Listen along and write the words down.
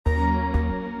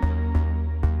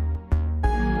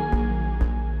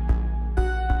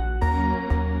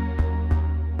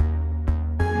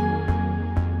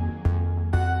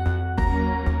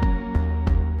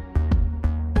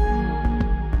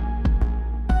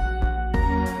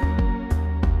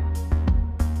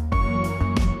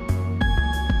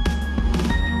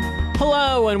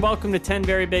and welcome to 10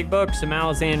 Very Big Books, a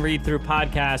Malazan read-through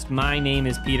podcast. My name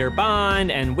is Peter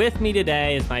Bond, and with me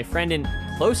today is my friend and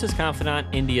closest confidant,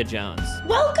 India Jones.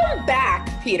 Welcome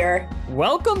back, Peter.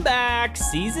 Welcome back,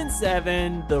 Season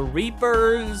 7. The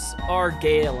Reapers are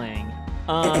galing.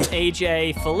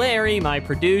 AJ Fileri, my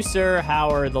producer. How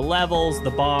are the levels,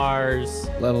 the bars?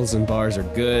 Levels and bars are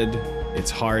good.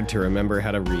 It's hard to remember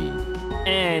how to read.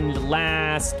 And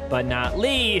last but not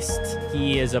least,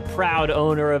 he is a proud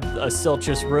owner of a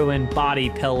Silchus Ruin body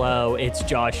pillow. It's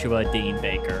Joshua Dean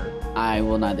Baker. I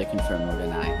will neither confirm nor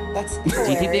deny. That's hilarious.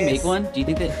 Do you think they make one? Do you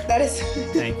think that? That is.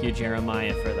 Thank you,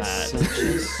 Jeremiah, for that.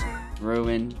 Silchus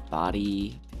Ruin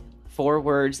body. 4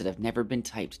 words that have never been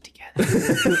typed together.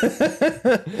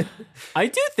 I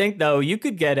do think, though, you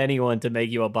could get anyone to make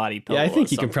you a body pillow. Yeah, I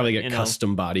think you can something, probably get you know?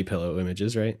 custom body pillow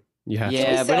images, right? You have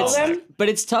Yeah, Can we sell them? but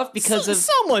it's tough because of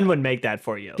someone would make that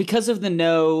for you. because of the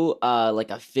no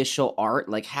like official art.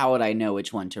 Like, how would I know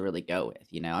which one to really go with?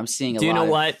 You know, I'm seeing a Do you lot know of-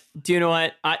 what? Do you know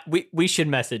what? We should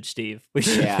message Steve. We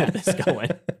should Yeah. get this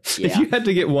going. If Yeah, you had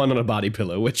to get one on a body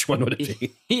pillow, which one would it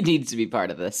be? he needs to be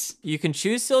part of this. You can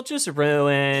choose Silchus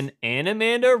Ruin, and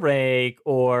Amanda Rake,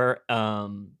 or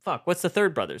what's the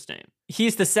third brother's name?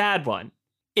 He's the sad one.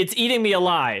 It's Eating Me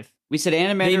Alive. We said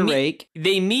Animator Rake.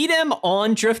 They meet him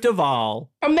on Drift of All.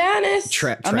 Amanus.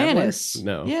 Amanus.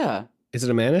 No. Yeah. Is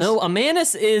it Amanus? No,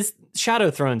 Amanus is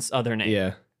Shadow Throne's other name.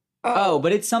 Yeah. Oh,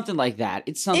 but it's something like that.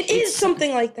 It's something. It is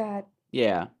something like that.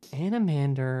 Yeah.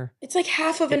 Animander. It's like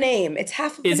half of a name. It's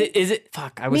half of Is a it?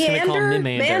 Fuck, I was going to call him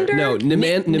Meander? Nimander. No,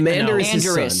 Nimander is his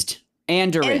son. Andorist.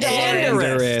 Andorist.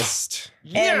 Andorist.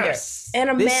 Yes. And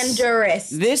a Manduris.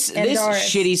 This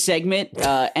shitty segment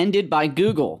ended by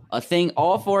Google, a thing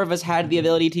all 4 of us had the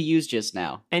ability to use just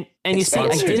now. And you see,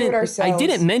 better to do it I ourselves.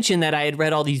 didn't mention that I had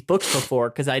read all these books before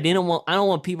because I don't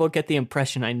want people to get the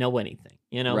impression I know anything.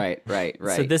 You know. Right.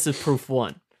 So this is proof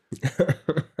 1.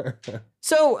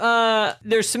 So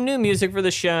there's some new music for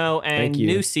the show and Thank you.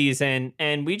 new season,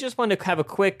 and we just wanted to have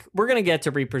we're going to get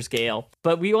to Reaper's Gale,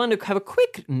 but we wanted to have a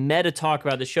quick meta talk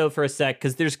about the show for a sec,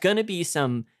 because there's going to be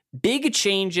some big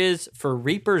changes for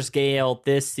Reaper's Gale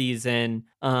this season,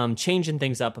 changing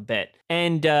things up a bit.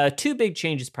 And 2 big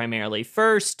changes primarily.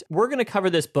 First, we're going to cover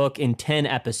this book in 10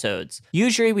 episodes.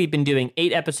 Usually we've been doing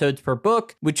 8 episodes per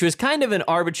book, which was kind of an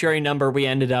arbitrary number we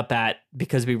ended up at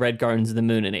because we read Gardens of the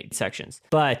Moon in 8 sections.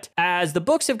 But as the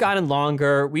books have gotten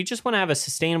longer, we just want to have a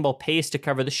sustainable pace to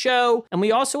cover the show. And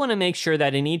we also want to make sure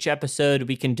that in each episode,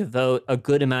 we can devote a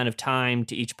good amount of time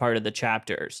to each part of the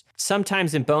chapters.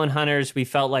 Sometimes in Bone Hunters, we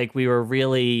felt like we were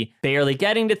really barely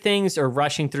getting to things or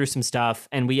rushing through some stuff,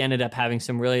 and we ended up having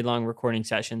some really long recording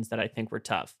sessions that I think were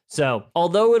tough. So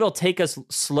although it'll take us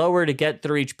slower to get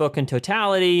through each book in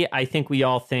totality, I think we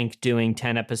all think doing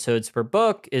 10 episodes per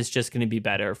book is just going to be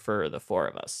better for the 4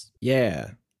 of us.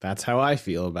 Yeah. That's how I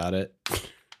feel about it.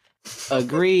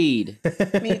 Agreed.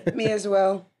 me as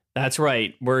well. That's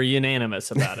right. We're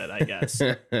unanimous about it, I guess.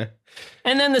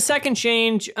 And then the second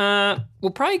change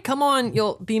will probably come on.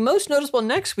 You'll be most noticeable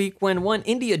next week when one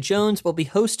India Jones will be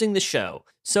hosting the show.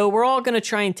 So we're all going to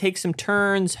try and take some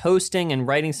turns hosting and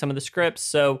writing some of the scripts.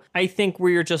 So I think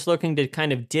we're just looking to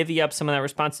kind of divvy up some of that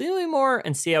responsibility more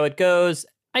and see how it goes.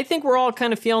 I think we're all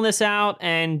kind of feeling this out,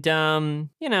 and,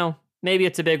 maybe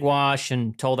it's a big wash,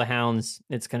 and Toll the Hounds,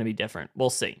 it's going to be different. We'll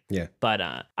see. Yeah. But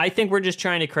I think we're just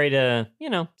trying to create a,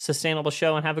 sustainable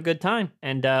show and have a good time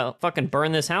and fucking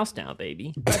burn this house down,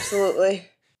 baby. Absolutely.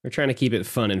 We're trying to keep it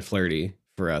fun and flirty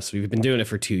for us. We've been doing it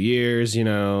for 2 years,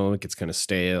 it gets kind of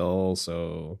stale.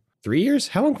 So 3 years?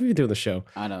 How long have we been doing the show?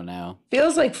 I don't know.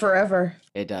 Feels like forever.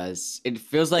 It does. It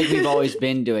feels like we've always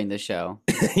been doing the show.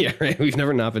 Yeah, right. We've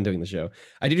never not been doing the show.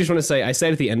 I do just want to say, I say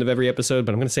it at the end of every episode,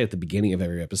 but I'm going to say it at the beginning of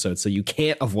every episode, so you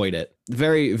can't avoid it.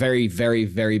 Very, very, very,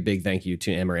 very big thank you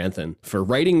to Amaranthan for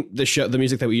writing the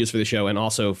music that we use for the show, and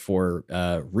also for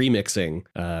remixing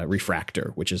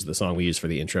Refractor, which is the song we use for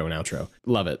the intro and outro.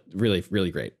 Love it. Really,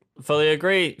 really great. Fully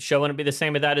agree. Show wouldn't be the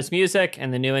same without his music,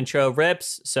 and the new intro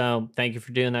rips. So thank you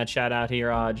for doing that. Shout out here,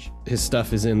 Aj. His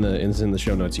stuff is in the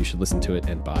show notes. You should listen to it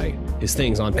and buy his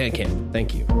things on Bandcamp.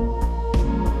 Thank you.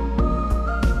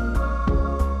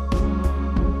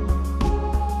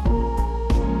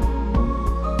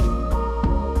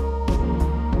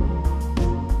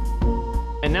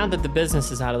 And now that the business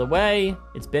is out of the way,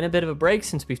 it's been a bit of a break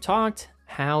since we've talked.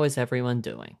 How is everyone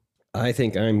doing? I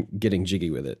think I'm getting jiggy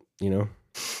with it, No.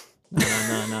 No,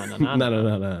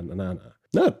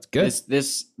 it's good.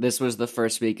 This was the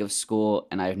first week of school,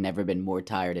 and I've never been more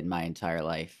tired in my entire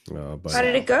life. Oh, but How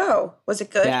did it go? Was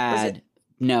it good? Bad.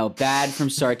 No, bad from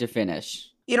start to finish.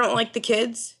 You don't like the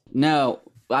kids? No,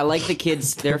 I like the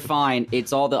kids. They're fine.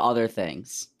 It's all the other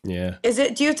things. Yeah.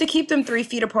 Do you have to keep them 3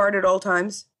 feet apart at all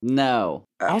times? No.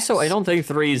 Also, I don't think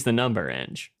 3 is the number,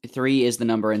 Inge. 3 is the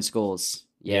number in schools.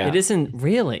 Yeah. It isn't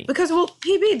really. Because, well,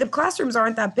 PB, the classrooms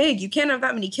aren't that big. You can't have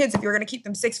that many kids if you're going to keep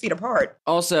them 6 feet apart.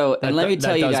 Also, and let me that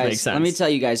tell you does make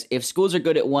guys, sense. if schools are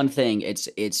good at one thing,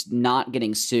 it's not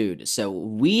getting sued. So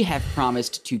we have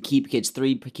promised to keep kids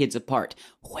 3 kids apart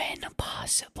when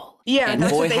possible. Yeah, and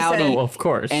that's boy what they howdy, say. Oh, of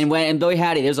course. And boy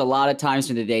howdy, there's a lot of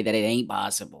times in the day that it ain't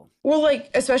possible. Well, like,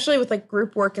 especially with, like,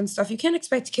 group work and stuff, you can't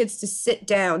expect kids to sit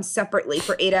down separately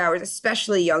for 8 hours,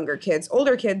 especially younger kids.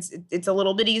 Older kids, it's a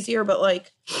little bit easier, but,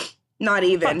 like, not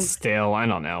even. But still, I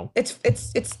don't know.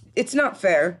 It's not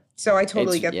fair. So I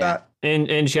totally get that.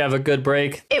 And you have a good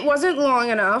break? It wasn't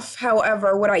long enough.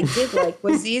 However, what I did like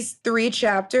was these 3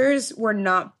 chapters were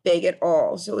not big at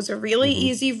all. So it was a really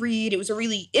easy read. It was a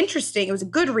really interesting, it was a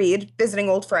good read, visiting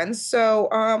old friends. So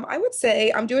I would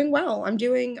say I'm doing well.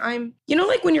 You know,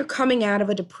 like when you're coming out of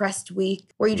a depressed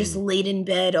week where you just laid in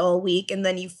bed all week and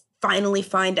then you finally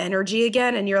find energy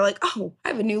again and you're like, oh, I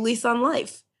have a new lease on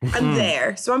life. I'm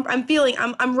there. So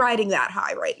I'm riding that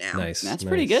high right now. Nice. That's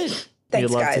pretty good. Thanks,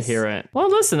 You'd love guys. to hear it. Well,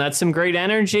 listen, that's some great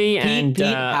energy. And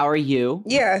Pete, how are you?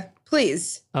 Yeah,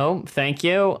 please. oh, thank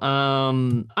you.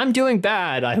 I'm doing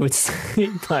bad, I would say,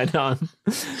 but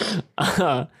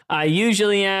I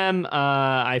usually am.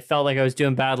 I felt like I was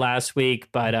doing bad last week,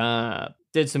 but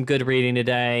did some good reading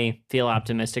today. Feel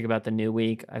optimistic about the new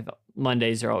week.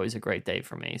 Mondays are always a great day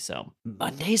for me. So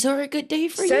Mondays are a good day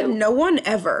for Said you. no one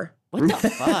ever. What the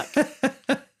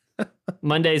fuck?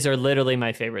 Mondays are literally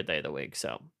my favorite day of the week.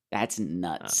 So. That's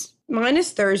nuts. Mine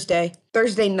is Thursday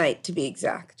night to be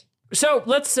exact. So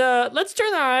let's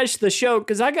turn our eyes to the show,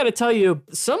 because I got to tell you,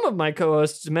 some of my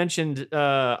co-hosts mentioned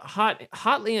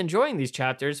hotly enjoying these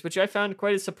chapters, which I found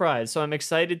quite a surprise. So I'm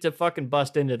excited to fucking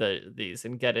bust into these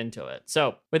and get into it.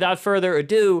 So without further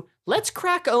ado, let's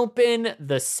crack open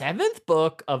the 7th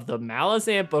book of the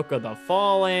Malazan Book of the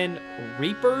Fallen,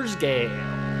 Reaper's Gale.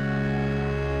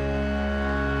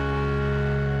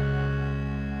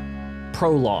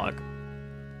 Prologue.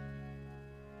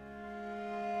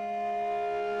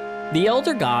 The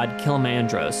elder god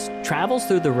Kilmandros travels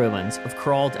through the ruins of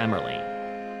Krald Emerlene,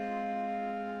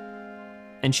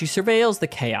 and she surveils the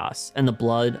chaos and the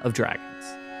blood of dragons.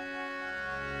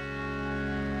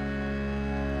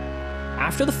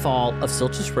 After the fall of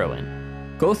Silch's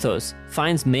ruin, Gothos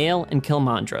finds Mael and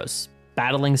Kilmandros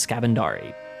battling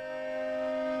Scavendari.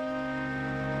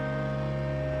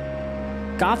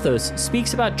 Gothos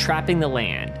speaks about trapping the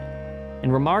land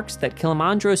and remarks that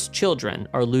Kilmandros' children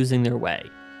are losing their way.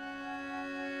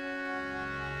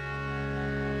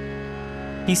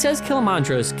 He says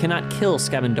Kilmandros cannot kill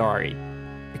Scavendari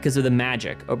because of the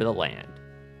magic over the land.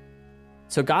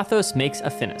 So Gothos makes a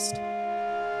finist.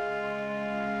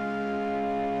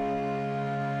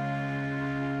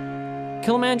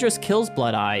 Kilmandros kills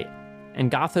Bloodeye, and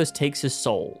Gothos takes his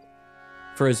soul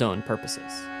for his own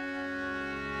purposes.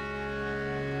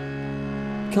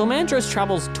 Kilmandros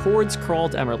travels towards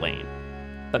Krald Emerlane,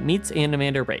 but meets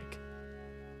Anomander Rake.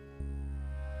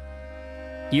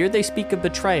 Here they speak of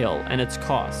betrayal and its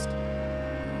cost.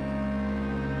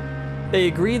 They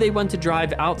agree they want to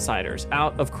drive outsiders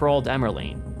out of Krald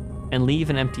Emerlane and leave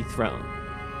an empty throne.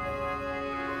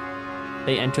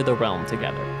 They enter the realm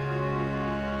together.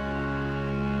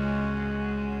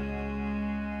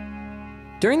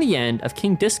 During the end of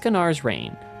King Discanar's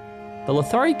reign, the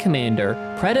Lothari commander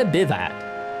Preda Bivat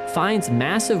finds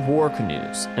massive war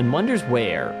canoes and wonders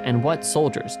where and what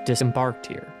soldiers disembarked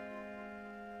here.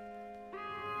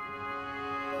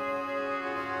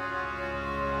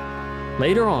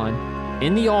 Later on,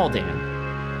 in the Aldan,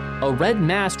 a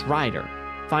red-masked rider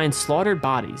finds slaughtered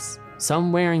bodies,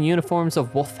 some wearing uniforms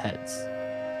of wolf heads.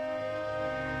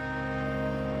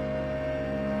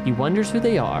 He wonders who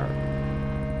they are,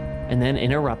 and then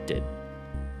interrupted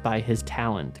by his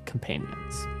taloned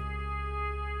companions.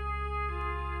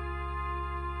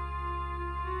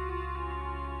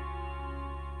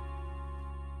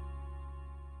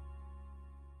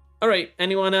 All right,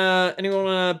 anyone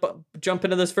wanna jump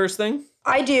into this first thing?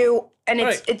 I do, and All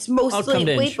it's right. it's I'll mostly come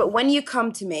to wait, Inch. but when you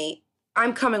come to me,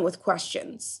 I'm coming with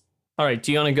questions. All right,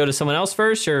 do you want to go to someone else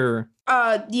first, or?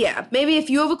 Yeah, maybe if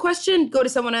you have a question, go to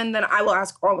someone and then I will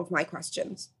ask all of my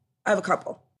questions. I have a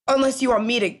couple. Unless you want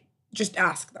me to just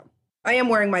ask them. I am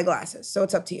wearing my glasses, so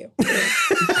it's up to you.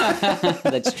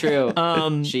 That's true.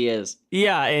 She is.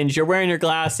 Yeah, and you're wearing your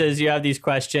glasses, you have these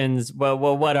questions. Well,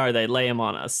 what are they? Lay them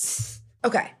on us.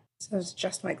 Okay, so it's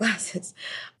just my glasses.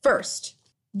 First,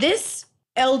 is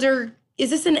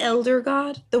this an elder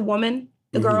god? The woman?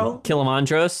 The girl?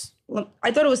 Kilomandros?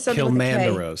 I thought it was something with a K.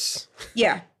 Kilmandaros.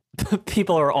 Yeah.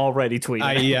 People are already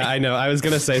tweeting. Yeah, I know. I was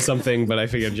gonna say something, but I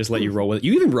figured I'd just let you roll with it.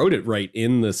 You even wrote it right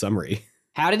in the summary.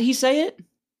 How did he say it?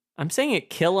 I'm saying it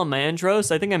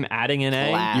Killamandros. I think I'm adding an A.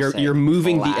 Classic. You're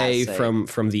moving the A Classic.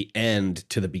 from the end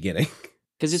to the beginning.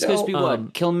 Because it's So, supposed to be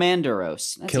what?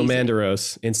 Kilmandaros. That's easy.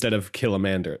 Kilmandaros instead of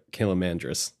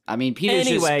Killamandrus. I mean, Peter's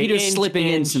Anyway, Peter's slipping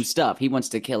in Inge. some stuff. He wants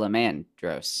to kill a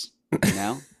Mandros, you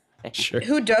know? Sure.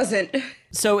 Who doesn't?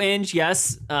 So Inge,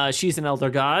 yes, she's an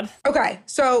elder god. Okay,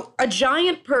 so a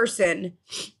giant person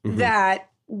Mhm. that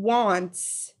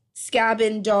wants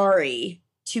Scabandari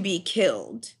to be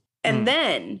killed. And Mm.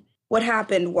 then what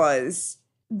happened was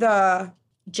the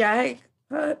Jag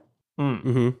Mm.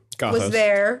 Mm-hmm. Gothos. was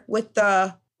there with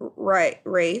the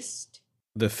raced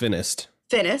The finnest.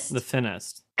 finnest. The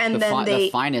thinnest. And the, then the they,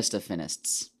 finest of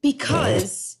finists.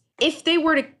 because if they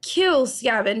were to kill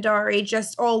Scabandari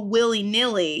just all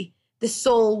willy-nilly, the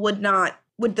soul would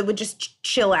just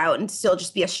chill out and still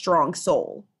just be a strong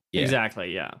soul. Yeah.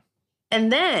 Exactly, yeah.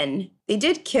 And then they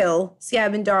did kill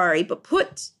Scabandari, but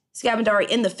put Scabandari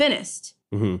in the finnest,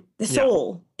 Mm-hmm. the Yeah.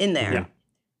 soul in there. Yeah.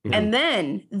 Mhm. And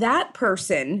then that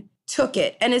person took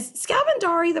it. And is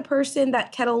Scabandari the person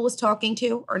that Kettle was talking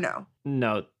to, or no?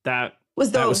 No, that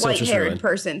Was the That was Silchus white-haired Ruin.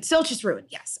 person. Silchus Ruin,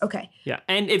 yes. Okay. yeah.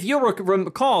 And if you'll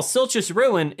recall, Silchus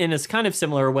Ruin, in a kind of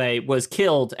similar way, was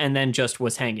killed and then just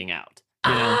was hanging out.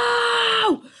 You know?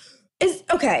 Oh!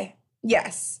 Okay.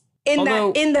 Yes.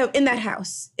 Although- In that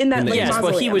house. In that In the- like, Yes, well,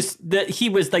 mausoleum. he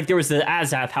was like, there was the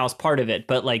Azath house part of it,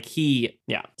 but like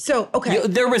yeah. So, okay.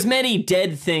 There was many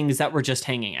dead things that were just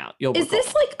hanging out. You'll Is recall.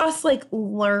 this like us like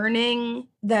learning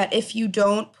that if you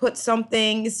don't put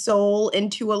something's soul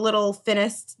into a little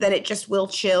finnest, that it just will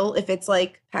chill if it's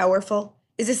like powerful?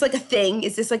 Is this like a thing?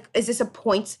 Is this a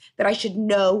point that I should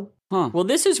know? Huh. Well,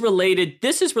 this is related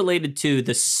to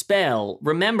the spell.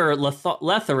 Remember,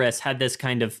 Letharus had this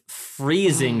kind of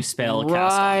freezing spell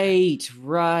cast on it,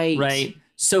 Right. right?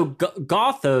 So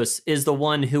Gothos is the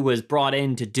one who was brought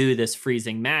in to do this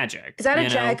freezing magic. Is that a you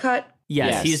know? Jagcut? Yes,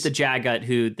 Yes. he's the Jagut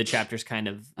who the chapter's kind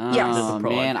of. Yes. Oh, the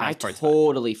prologue man, has I parts about.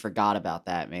 totally forgot about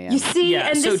that, man. You see, Yeah,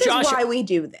 and so this Josh- is why we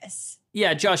do this.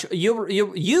 Yeah, Josh,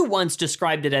 you once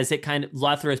described it as it kind of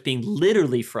Letharus being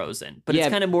literally frozen, but Yeah.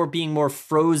 it's kind of being more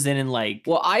frozen and like.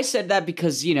 Well, I said that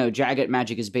because Jagged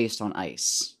magic is based on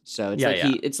ice, so it's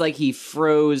Yeah, like he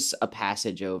froze a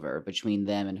passage over between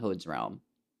them and Hood's realm.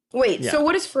 Wait, Yeah. so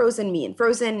what does frozen mean?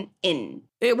 Frozen in.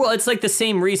 It's like the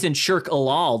same reason Shirk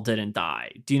Alal didn't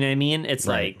die. Do you know what I mean? It's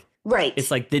Right. like. Right. It's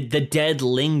like the dead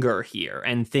linger here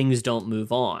and things don't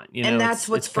move on. You know, and It's- that's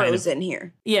what's it's kind of- frozen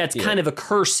here. yeah, it's Yeah. kind of a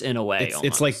curse in a way.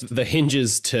 It's like the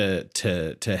hinges to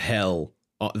hell.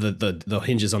 The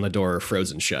hinges on the door are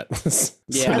frozen shut. so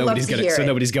Yeah. I'd love to hear it.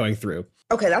 nobody's going through.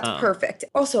 Okay, that's Oh. perfect.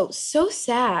 Also, so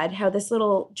sad how this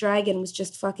little dragon was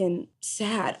just fucking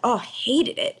sad. Oh,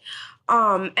 hated it.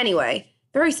 Anyway,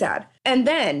 very sad. And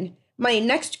then my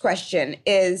next question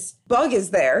is Bug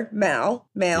is there, Mal,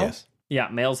 Yes. yeah,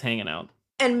 male's hanging out.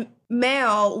 and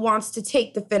Mal wants to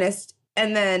take the finnest,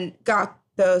 and then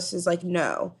Gothos is like,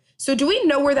 no. So do we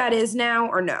know where that is now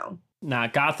or no? Nah,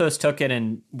 Gothos took it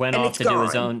and went And off it's to do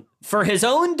his gone.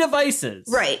 own devices.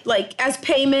 Right, like as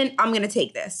payment, I'm gonna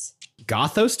take this.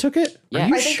 Gothos took it? Yeah. Are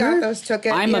you I think sure? Gothos took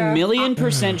it. I'm yeah.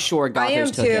 1,000,000% sure Gothos I am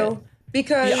took too. it.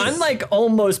 Because Yeah, I'm like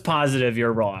almost positive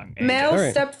you're wrong. Angel. Mel All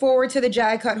right. stepped forward to the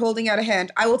Jagcut holding out a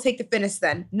hand. I will take the finnest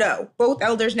then. No. Both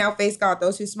elders now face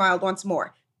Gothos, who smiled once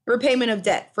more. Repayment of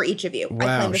debt for each of you. I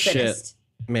Wow, claim the shit. finnest.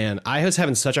 Man, I was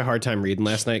having such a hard time reading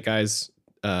last night, guys.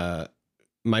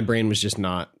 My brain was just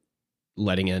not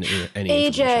letting in any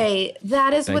information. AJ,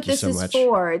 that is Thank what you this so is much.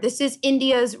 for. This is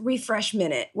India's refresh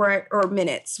minute, or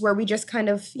minutes, where we just kind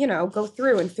of, go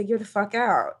through and figure the fuck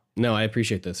out. No, I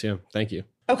appreciate this. Yeah, thank you.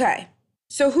 Okay.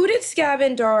 So who did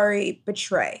Scavandari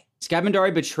betray?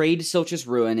 Scabandari betrayed Silchus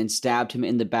Ruin and stabbed him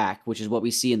in the back, which is what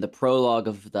we see in the prologue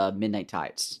of the Midnight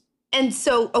Tides. And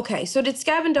so did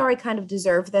Scavandari kind of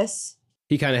deserve this?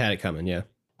 He kind of had it coming. Yeah.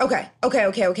 Okay.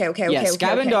 Yeah,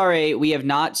 Scabandari, we have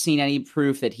not seen any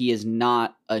proof that he is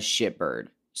not a shitbird.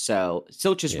 So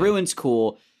Silchus Yeah. Ruin's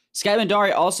cool.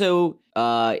 Scabandari also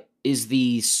is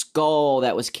the skull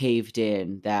that was caved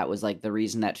in. That was like the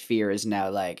reason that Fear is now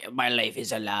like, my life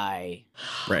is a lie.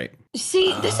 Right.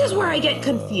 See, this is where I get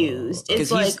confused.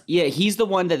 It's like, he's the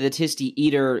one that the Tisti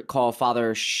Eater call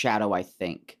Father Shadow, I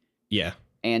think. Yeah.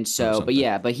 And so, but something.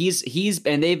 yeah, but he's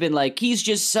and they've been like, he's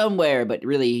just somewhere, but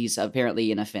really he's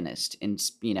apparently in a Finnest, and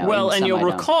Well, in and some you'll I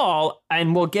don't. recall,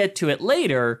 and we'll get to it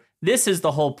later, this is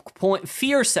the whole point.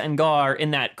 Fear Sengar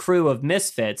in that crew of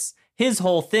misfits, his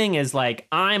whole thing is like,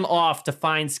 I'm off to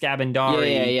find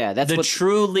Scabandari. Yeah. That's the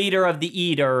true leader of the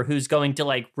Eater who's going to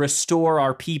like restore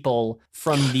our people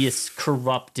from this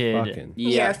corrupted. Fucking-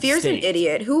 Yeah, Fear's state. an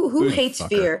idiot. Who hates fucker.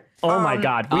 Fear? Oh my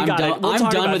God. I'm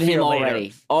done with him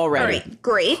already. All right,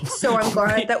 great. So I'm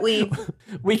glad that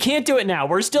We can't do it now.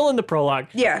 We're still in the prologue.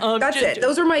 Yeah, that's it.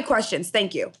 Those are my questions.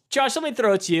 Thank you. Josh, let me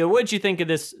throw it to you. What did you think of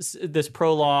this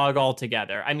prologue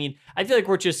altogether? I mean, I feel like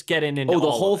we're just getting into the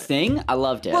all whole of it. thing. I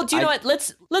loved it. Well, do you know what?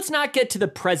 Let's not get to the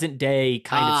present day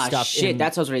kind of stuff. Shit,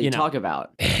 that's what I was ready to talk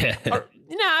about.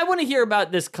 I want to hear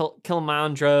about this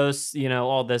Kilmandros,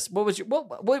 all this. What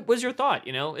was your thought?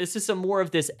 Is this more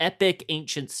of this epic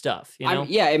ancient stuff?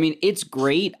 I mean, it's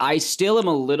great. I still am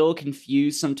a little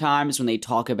confused sometimes when they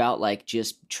talk about like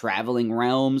just traveling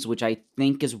realms, which I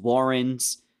think is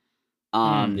Warren's.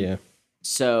 Yeah.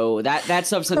 So that's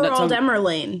something Gerald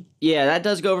Emerlane. Yeah, that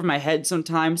does go over my head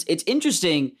sometimes. It's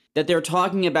interesting that they're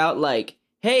talking about like,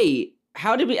 hey,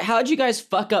 how did you guys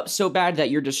fuck up so bad that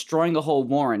you're destroying the whole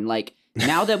Warren? Like,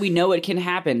 now that we know it can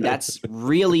happen, that's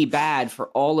really bad for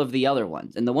all of the other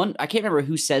ones. And the one, I can't remember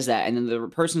who says that. And then the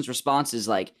person's response is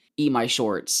like, eat my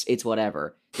shorts. It's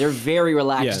whatever. They're very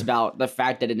relaxed about the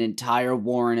fact that an entire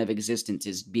Warren of existence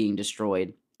is being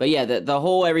destroyed. But yeah, the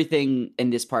whole everything in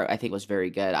this part I think was very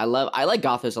good. I like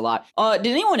Gothos a lot.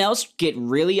 Did anyone else get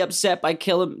really upset by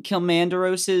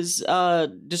Kilmandros's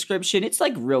description? It's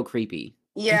like real creepy.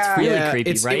 Yeah. It's really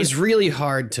creepy, right? It was really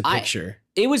hard to picture.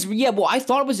 It was, well, I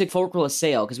thought it was a fulcral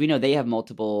assail because we know they have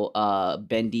multiple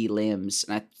bendy limbs.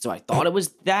 And so I thought it was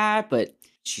that, but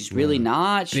she's really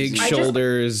not. Big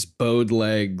shoulders, bowed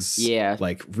legs. Yeah.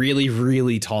 Like really,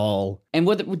 really tall. And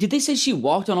did they say she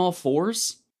walked on all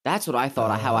fours? That's what I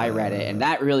thought, how I read it. And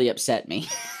that really upset me.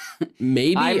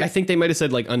 Maybe. I think they might have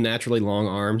said like unnaturally long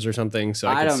arms or something. So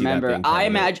I don't see that remember. being part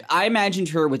of it. I imagined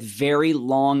her with very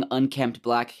long, unkempt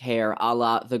black hair, a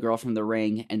la the girl from The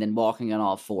Ring, and then walking on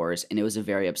all fours. And it was a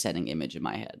very upsetting image in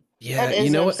my head. Yeah, that is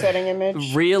you know an what? upsetting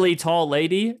image. Really tall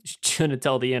lady. Shouldn't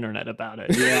tell the internet about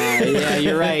it. Yeah,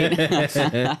 you're right.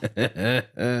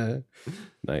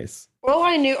 Nice. All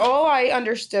I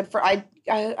understood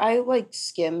I like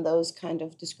skim those kind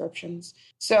of descriptions.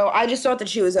 So I just thought that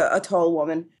she was a tall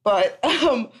woman, but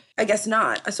I guess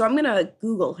not. So I'm gonna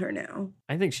Google her now.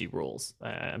 I think she rules, but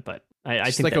I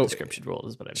She's think like that a- description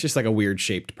rules. But It's just like a weird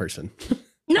shaped person.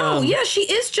 No, yeah, she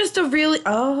is just a really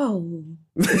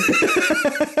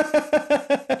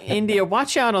India,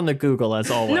 watch out on the Google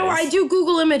as always. No, I do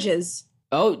Google images.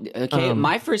 Oh, okay.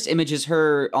 My first image is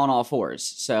her on all fours.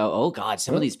 So, oh God,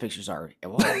 some of these pictures are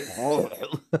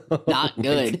not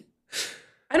good.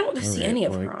 I don't see right, any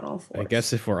of well, her on all fours. I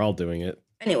guess if we're all doing it.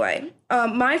 Anyway,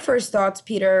 my first thoughts,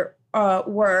 Peter,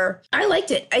 were I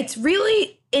liked it. It's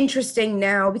really interesting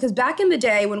now because back in the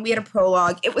day when we had a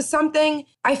prologue, it was something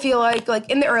I feel like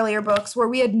in the earlier books where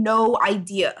we had no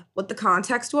idea what the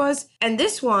context was. And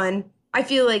this one, I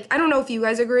feel like, I don't know if you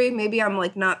guys agree, maybe I'm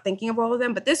like not thinking of all of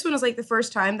them, but this one was like the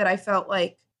first time that I felt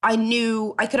like I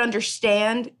knew I could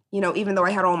understand, even though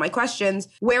I had all my questions,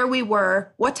 where we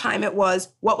were, what time it was,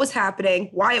 what was happening,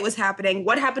 why it was happening,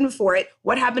 what happened before it,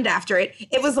 what happened after it.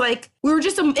 It was like we were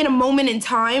just in a moment in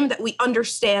time that we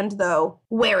understand, though,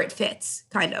 where it fits,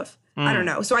 kind of. I don't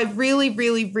know. So I really,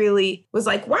 really, really was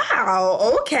like,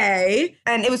 wow, okay.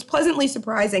 And it was pleasantly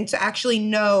surprising to actually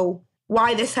know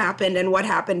why this happened and what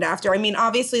happened after. I mean,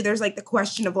 obviously, there's like the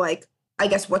question of like, I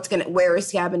guess where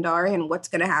is Scabandari and what's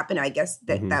gonna happen? I guess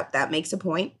that makes a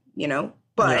point,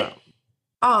 But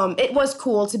it was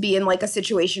cool to be in like a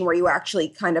situation where you actually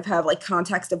kind of have like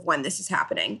context of when this is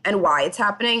happening and why it's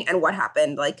happening and what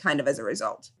happened, like kind of as a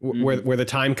result. Where the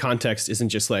time context isn't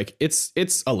just like it's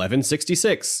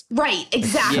 1166. Right,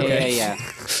 exactly. Yeah.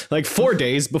 Like 4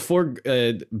 days before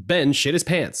Ben shit his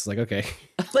pants. Like, okay.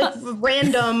 Like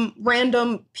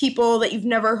random people that you've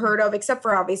never heard of, except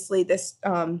for obviously this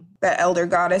the elder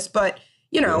goddess, but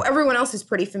everyone else is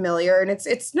pretty familiar, and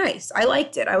it's nice. I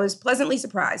liked it. I was pleasantly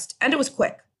surprised, and it was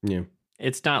quick. Yeah.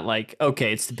 It's not like,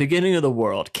 okay, it's the beginning of the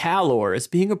world. Calor is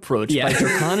being approached by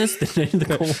Draconis,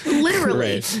 the Cold.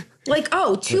 Literally. Right. Like,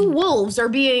 two wolves are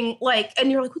being like,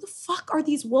 and you're like, who the fuck are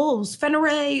these wolves?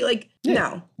 Fenrir? Like,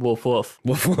 no. Woof woof.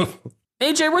 Woof, woof.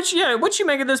 AJ, what you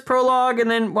make of this prologue, and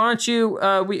then why don't you?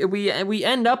 We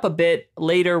end up a bit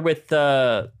later with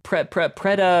Preda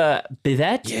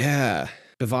Bivet. Yeah.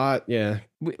 Bivat, yeah.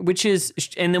 Which is,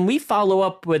 and then we follow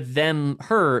up with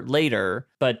her later,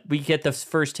 but we get the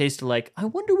first taste of like, I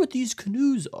wonder what these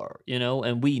canoes are,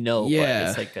 and we know. Yeah. But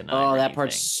it's like That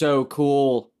part's so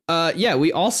cool. Yeah,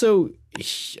 we also,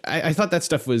 I thought that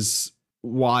stuff was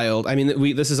wild. I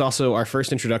mean, this is also our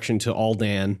first introduction to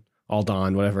Aldan,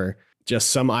 whatever. just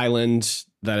some island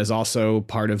that is also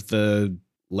part of the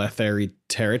Letheri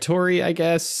territory, I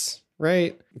guess.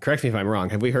 Right? Correct me if I'm wrong.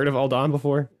 Have we heard of Aldan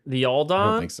before? The Aldan? I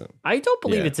don't think so. I don't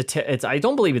believe Yeah. I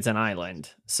don't believe it's an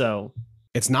island. So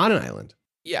It's not an island.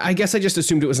 Yeah, I guess I just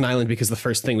assumed it was an island because the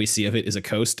first thing we see of it is a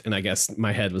coast, and I guess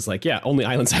my head was like, yeah, only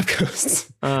islands have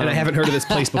coasts. And I haven't heard of this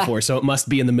place before, so it must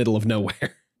be in the middle of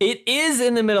nowhere. it is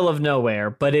in the middle of nowhere,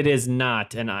 but it is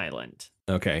not an island.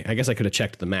 Okay, I guess I could have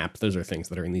checked the map. Those are things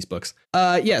that are in these books.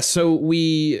 Yeah, so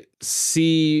we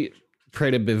see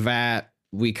Preta Bivat.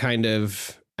 We kind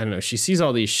of, I don't know, she sees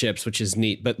all these ships, which is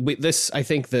neat. But I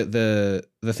think that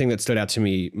the thing that stood out to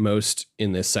me most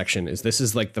in this section is this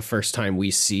is like the first time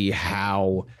we see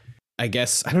how, I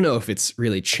guess, I don't know if it's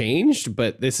really changed,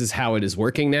 but this is how it is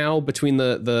working now between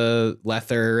the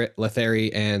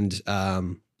Letheri and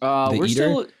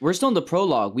we're still in the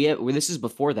prologue. This is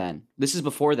before then.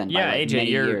 Yeah, by like AJ,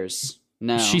 many you're- years.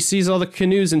 No. She sees all the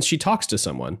canoes and she talks to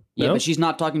someone. Yeah, no? but she's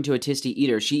not talking to a Tisti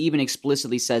Eater. She even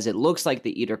explicitly says it looks like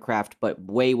the Eater craft, but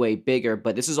way, way bigger.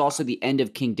 But this is also the end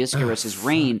of King Discarus's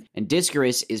reign, and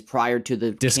Discarus is prior to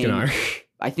the Discanar. king.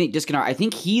 I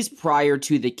think he's prior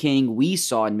to the king we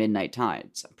saw in Midnight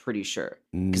Tides. I'm pretty sure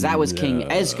because that was King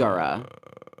Esgara.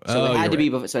 So it had to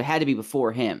be. So it had to be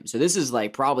before him. So this is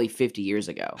like probably 50 years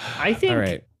ago. I think All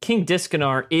right. King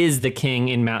Discanar is the king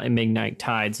in Midnight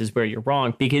Tides is where you're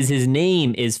wrong because his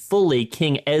name is fully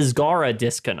King Esgara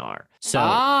Discanar. So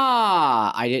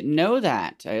I didn't know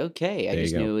that. Okay, I There you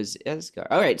just go. knew it was Esgar.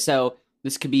 All right, so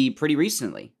this could be pretty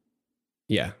recently.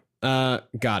 Yeah.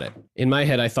 Got it. In my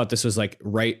head, I thought this was like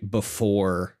right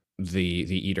before the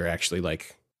Eater actually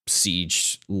like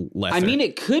sieged Lether. I mean,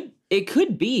 it could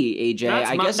be AJ. that's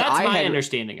I my, guess that's I my had,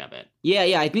 understanding of it.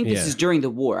 Yeah. I think this Yeah. is during the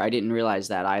war. I didn't realize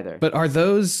that either. But are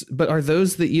those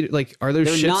the Eater? Like, are those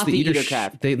they're ships not the Eater? Eater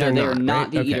craft. They're no, they're not, not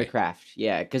right? the Okay. Eater craft.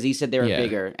 Yeah, because he said they were Yeah.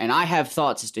 bigger, and I have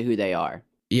thoughts as to who they are.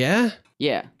 Yeah.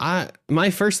 Yeah,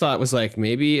 My first thought was like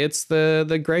maybe it's the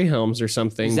Greyhelms or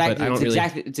something, exactly. but I don't it's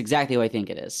really. it's exactly who I think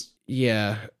it is.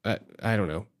 Yeah, I don't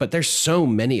know. But there's so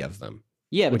many of them.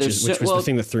 Yeah, but Which was the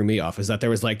thing that threw me off is that there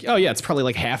was like, oh yeah, it's probably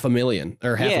like 500,000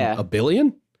 or half a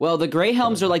billion. Well, the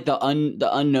Greyhelms are like the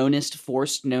unknownest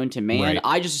force known to man. Right.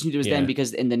 I just assumed it was Yeah. them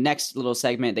because in the next little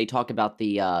segment they talk about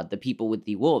the people with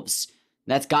the wolves.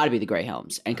 That's got to be the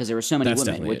Greyhelms, and because there were so many That's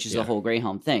women, definitely which it, is yeah. the whole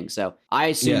Greyhelm thing. So I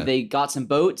assumed Yeah. they got some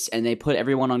boats and they put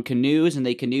everyone on canoes and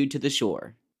they canoed to the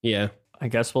shore. Yeah, I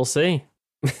guess we'll see.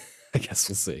 I guess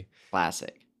we'll see.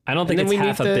 Classic. I don't And think then it's we meet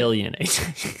half a the- billion.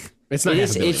 It's not It half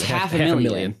is- a billion. it's half a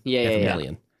million. Yeah, half yeah, a yeah.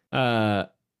 million.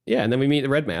 Yeah, and then we meet the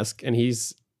Red Mask, and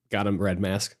he's got a red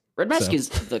mask. Red Mask So- is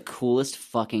the coolest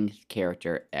fucking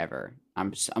character ever.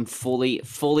 I'm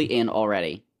fully in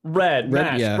already. Red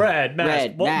mask. yeah. Red mask.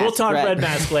 Red We'll mask, talk red- red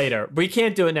mask later. We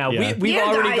can't do it now. Yeah. We've Yeah,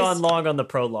 already guys. gone long on the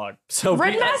prologue. So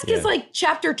Red Mask yeah. is like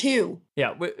chapter 2.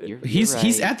 Yeah, He's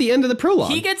right. at the end of the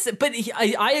prologue. he gets, but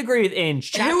I agree with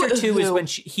Inge. Chapter 2 is who? when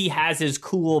he has his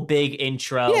cool big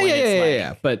intro. yeah, and yeah, it's yeah, like,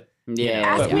 yeah. But Yeah.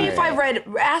 Ask but me we- if I read.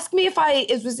 Ask me if I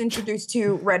was introduced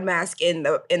to Red Mask in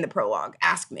the prologue.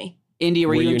 Ask me. India,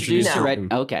 were Were you you introduced to introduced Red?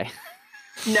 to him? Okay.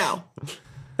 No.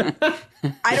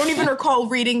 I don't even recall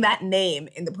reading that name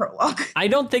in the prologue. I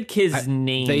don't think his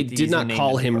name. they he's did not named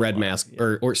call in the him Red prologue. Mask,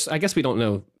 or I guess we don't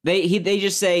know They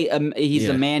just say he's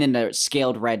Yeah. the man in the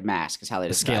scaled red mask is how they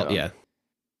the describe scale. him. Yeah,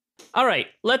 All right,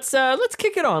 let's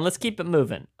kick it on. Let's keep it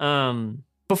moving.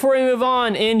 Before we move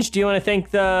on, Inge, do you want to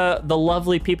thank the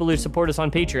lovely people who support us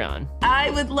on Patreon? I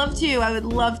would love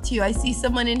to. I see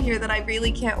someone in here that I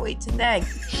really can't wait to thank.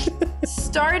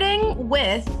 Starting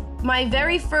with my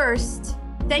very first,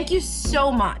 thank you so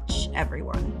much,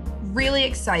 everyone. Really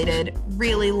excited,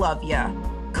 really love ya.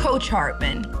 Coach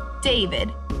Hartman, David,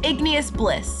 Igneous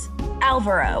Bliss,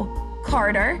 Alvaro,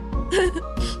 Carter.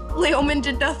 Leoman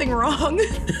did nothing wrong.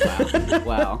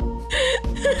 Wow.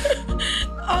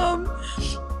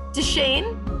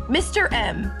 Deshane, Mr.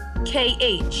 M,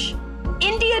 KH,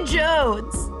 India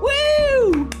Jones,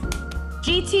 Woo!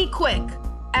 GT Quick,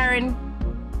 Aaron,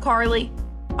 Carly,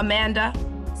 Amanda,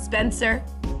 Spencer,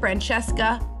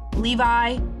 Francesca,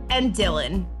 Levi, and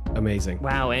Dylan. amazing.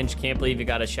 Wow, Inge, can't believe you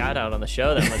got a shout out on the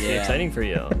show. That must be Yeah. exciting for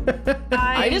you.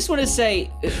 I just want to say,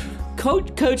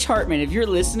 Coach Hartman, if you're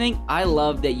listening, I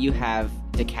love that you have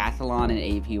Decathlon and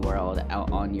AP World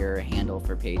out on your handle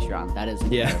for Patreon. That is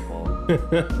Yeah. incredible.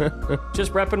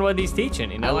 Just repping what he's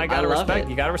teaching. You know, I gotta love respect. it.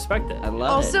 You gotta respect it. I love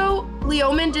Also,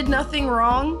 Leoman did nothing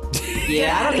wrong. it.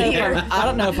 Yeah, I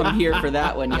don't know if I'm here for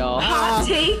that one, y'all.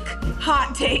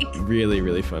 Hot take, Really,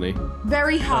 really funny.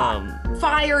 very hot,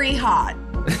 fiery hot.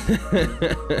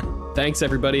 Thanks,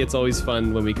 everybody. It's always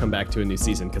fun when we come back to a new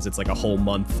season because it's like a whole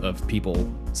month of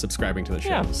people subscribing to the show.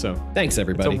 Yeah. So thanks, It's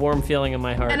everybody. a warm feeling in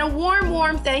my heart. And a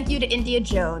warm thank you to India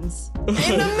Jones. And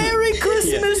a Merry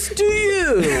Christmas to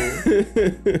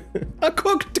you. A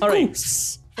cooked All right.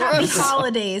 goose. Happy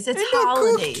holidays. It's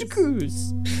holidays.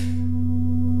 Goose.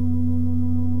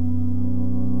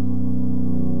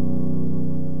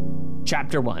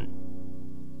 Chapter 1.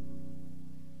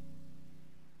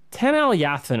 Tanal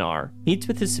Yathvanar meets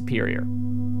with his superior,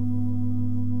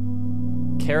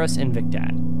 Karos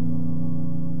Invictad,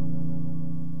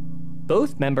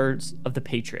 both members of the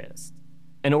Patriotists,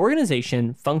 an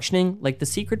organization functioning like the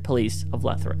secret police of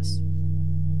Lethris.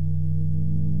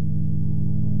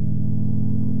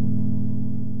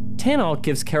 Tanal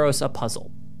gives Karos a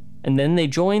puzzle, and then they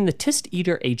join the Tist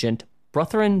Eater agent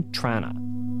Brutherin Trana.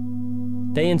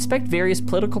 They inspect various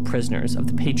political prisoners of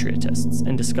the Patriotists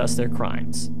and discuss their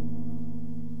crimes.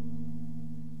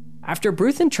 After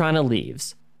Brutherin Trana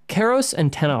leaves, Karos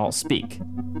and Tanal speak.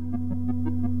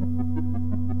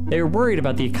 They are worried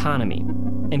about the economy,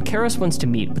 and Karos wants to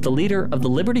meet with the leader of the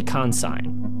Liberty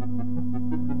Consign.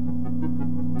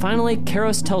 Finally,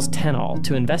 Karos tells Tanal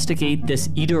to investigate this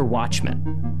Eater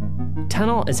watchman.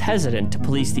 Tanal is hesitant to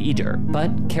police the Eater,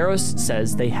 but Karos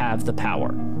says they have the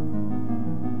power.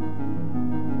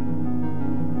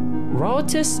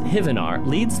 Raotis Hivanar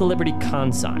leads the Liberty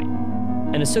Consign,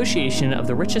 an association of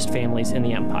the richest families in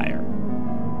the Empire.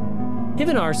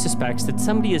 Hivanar suspects that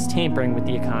somebody is tampering with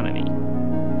the economy.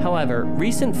 However,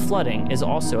 recent flooding is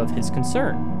also of his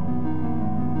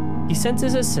concern. He sends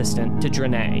his assistant to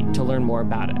Draenei to learn more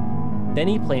about it. Then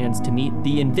he plans to meet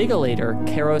the Invigilator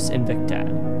Karos Invictad.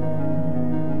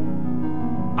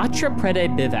 Atra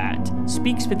Prede Bivat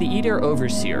speaks with the Eater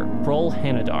Overseer, Brol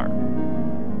Hanadar.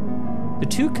 The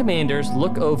two commanders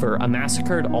look over a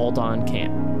massacred Aldan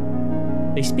camp.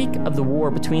 They speak of the war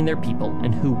between their people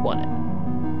and who won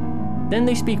it. Then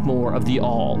they speak more of the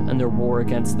All and their war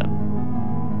against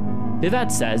them.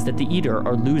 Bivat says that the Eater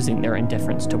are losing their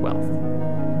indifference to wealth.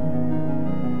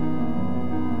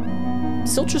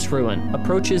 Siltrus Ruin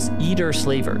approaches Eater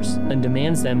slavers and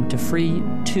demands them to free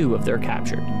 2 of their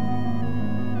captured.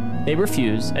 They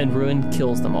refuse, and Ruin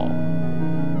kills them all.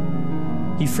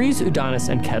 He frees Udonis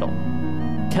and Kettle.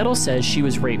 Kettle says she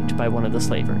was raped by one of the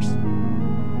slavers.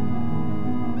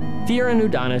 Fear and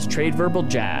Udonis trade verbal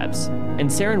jabs, and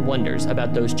Saren wonders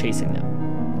about those chasing them.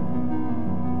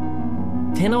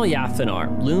 Tanal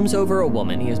Yathvanar looms over a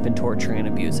woman he has been torturing and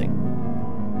abusing.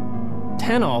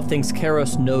 Tanal thinks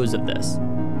Karos knows of this.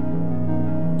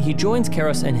 He joins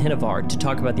Karos and Hinavard to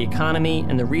talk about the economy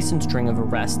and the recent string of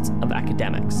arrests of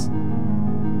academics.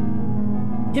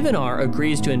 Hivanar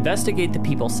agrees to investigate the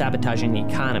people sabotaging the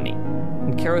economy,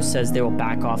 and Karos says they will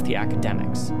back off the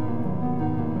academics.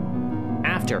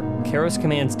 After, Karos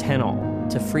commands Tanal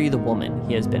to free the woman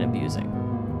he has been abusing.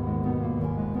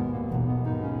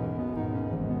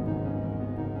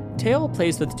 Tail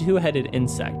plays with a 2-headed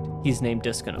insect he's named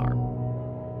Diskonar.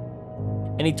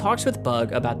 And he talks with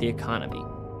Bug about the economy,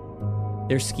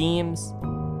 their schemes,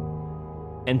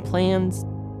 and plans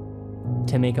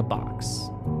to make a box.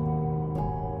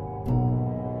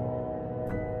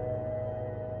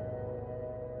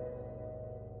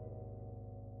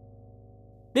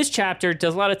 This chapter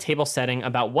does a lot of table setting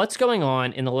about what's going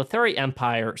on in the Lethari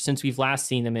Empire since we've last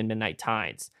seen them in Midnight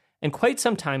Tides, and quite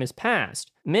some time has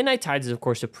passed. Midnight Tides is, of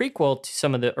course, a prequel to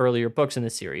some of the earlier books in the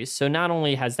series, so not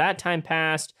only has that time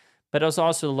passed, but it's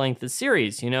also the length of the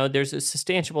series. You know, there's a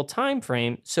substantial time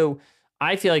frame, so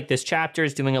I feel like this chapter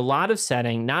is doing a lot of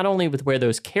setting, not only with where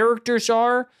those characters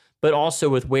are, but also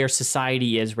with where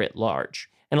society is writ large.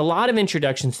 And a lot of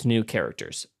introductions to new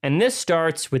characters. And this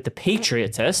starts with the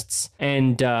Patriotists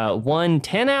and one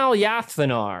Tanal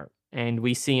Yathvanar. And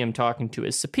we see him talking to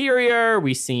his superior.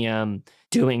 We see him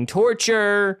doing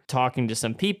torture, talking to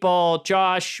some people.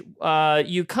 Josh,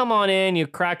 you come on in, you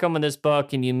crack open this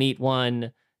book, and you meet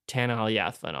one Tanal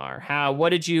Yathvanar.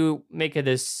 What did you make of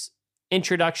this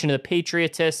introduction to the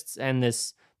Patriotists and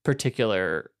this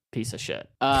particular piece of shit?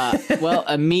 Well,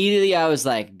 immediately I was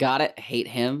like, got it, hate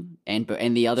him, and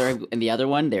the other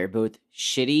one, they're both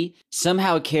shitty.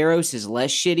 Somehow Karos is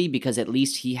less shitty because at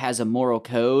least he has a moral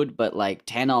code, but like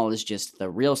Tanal is just the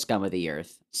real scum of the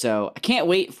earth. So I can't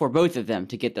wait for both of them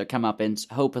to get their comeuppance,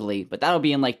 hopefully, but that'll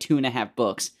be in like 2.5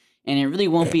 books, and it really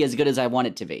won't be as good as I want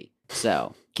it to be.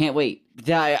 So can't wait.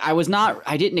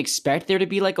 I didn't expect there to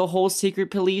be like a whole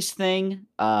secret police thing.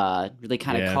 Really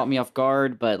kind of caught me off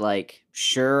guard, but like,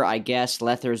 sure, I guess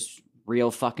Lether's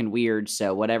real fucking weird.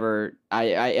 So whatever. I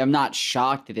am not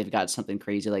shocked that they've got something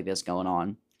crazy like this going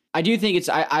on. I do think it's,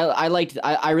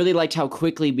 I really liked how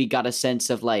quickly we got a sense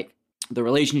of like the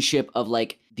relationship of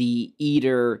like the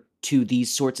Eater to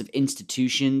these sorts of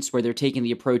institutions where they're taking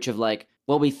the approach of like,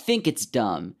 well, we think it's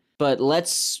dumb, but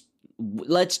let's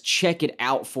check it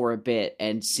out for a bit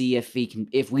and see if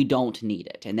we don't need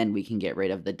it, and then we can get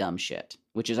rid of the dumb shit,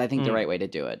 which is I think the right way to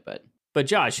do it. But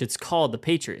Josh, it's called the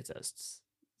Patriotists,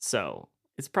 so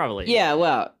it's probably yeah.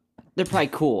 Well, they're probably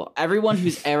cool. Everyone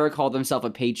who's ever called themselves a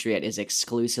patriot is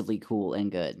exclusively cool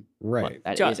and good. Right.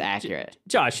 That is accurate.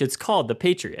 Josh, it's called the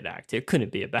Patriot Act. It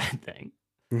couldn't be a bad thing.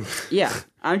 Yeah,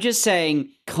 I'm just saying,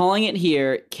 calling it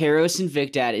here, Keros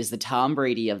Invictat is the Tom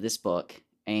Brady of this book,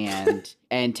 and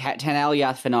Tanal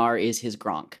Yathfanar is his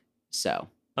Gronk. So,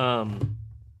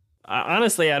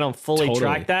 honestly, I don't fully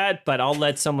track that, but I'll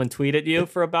let someone tweet at you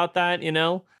for about that. You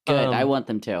know, good. I want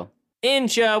them to.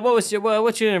 Inch, what's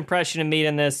your impression of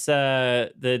meeting this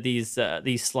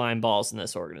these slime balls in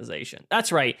this organization?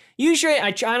 That's right. Usually,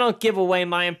 I don't give away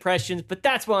my impressions, but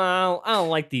that's why I don't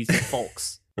like these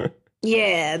folks.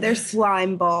 Yeah, they're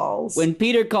slime balls. When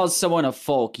Peter calls someone a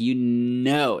folk, you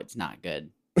know it's not good.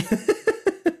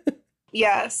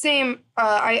 Yeah, same.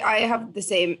 I have the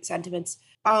same sentiments.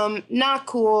 Not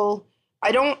cool.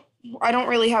 I don't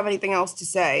really have anything else to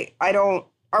say.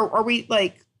 Are we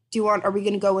like, are we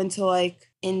going to go into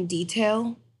like in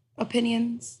detail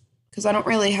opinions? Because I don't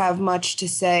really have much to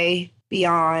say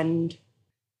beyond.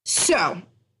 So,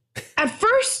 at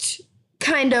first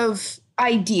kind of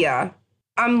idea,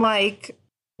 I'm like,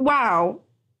 wow,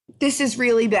 this is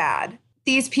really bad.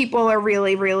 These people are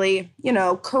really, really,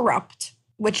 corrupt,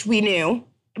 which we knew,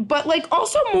 but like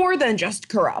also more than just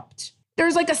corrupt.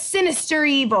 There's like a sinister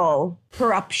evil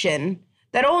corruption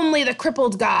that only the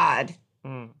crippled god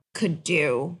could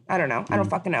do. I don't know. I don't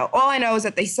fucking know. All I know is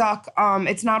that they suck.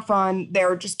 It's not fun.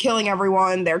 They're just killing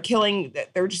everyone. They're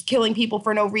just killing people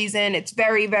for no reason. It's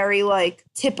very, very like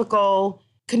typical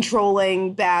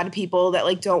controlling bad people that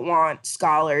like don't want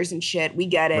scholars and shit. We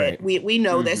get it. Right. We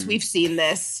know this. We've seen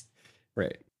this.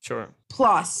 Right. Sure.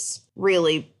 Plus,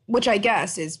 really, which I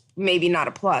guess is maybe not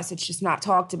a plus. It's just not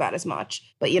talked about as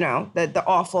much. But the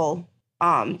awful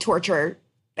torture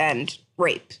and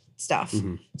rape stuff.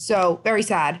 Mm-hmm. So very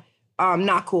sad.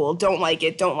 Not cool. Don't like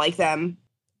it. Don't like them.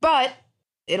 But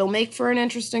it'll make for an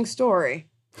interesting story.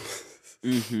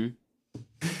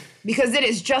 Mm-hmm. Because it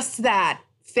is just that,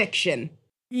 fiction.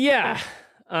 Yeah.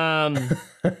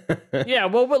 Yeah,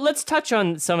 well, let's touch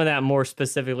on some of that more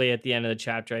specifically at the end of the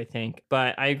chapter, I think.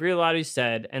 But I agree with a lot of you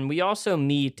said. And we also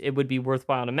meet, it would be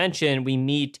worthwhile to mention, we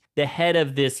meet the head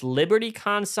of this Liberty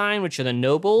Consign, which are the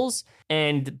nobles.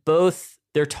 And both,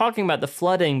 they're talking about the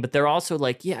flooding, but they're also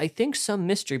like, yeah, I think some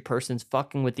mystery person's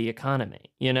fucking with the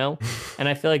economy, And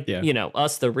I feel like,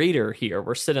 us, the reader here,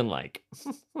 we're sitting like,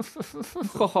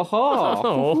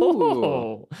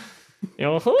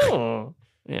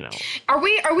 Are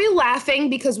we laughing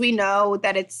because we know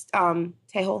that it's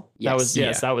Tehol?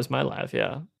 Yes. That was my laugh.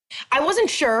 Yeah. I wasn't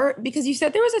sure because you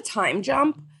said there was a time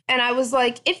jump, and I was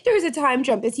like, if there's a time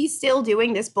jump, is he still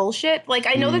doing this bullshit? Like,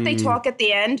 I know that they talk at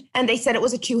the end and they said it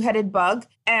was a two-headed bug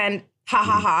and ha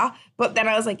ha ha, but then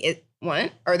I was like,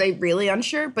 what? Are they really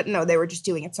unsure? But no, they were just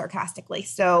doing it sarcastically.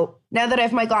 So now that I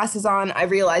have my glasses on, I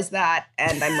realize that,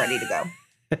 and I'm ready to go.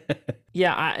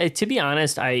 Yeah, to be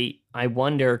honest, I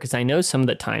wonder, because I know some of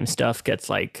the time stuff gets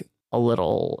like a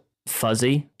little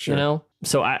fuzzy, Sure.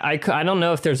 So I don't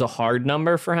know if there's a hard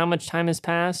number for how much time has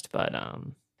passed, but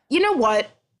You know what?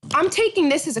 I'm taking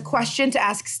this as a question to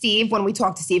ask Steve when we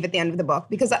talk to Steve at the end of the book,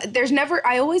 because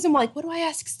I always am like, what do I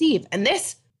ask Steve? And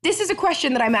this is a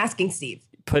question that I'm asking Steve.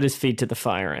 Put his feet to the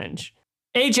fire edge.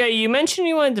 AJ, you mentioned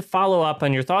you wanted to follow up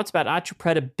on your thoughts about Atra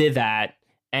Bivat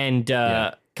and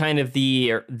kind of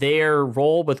their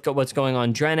role with what's going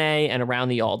on Drene and around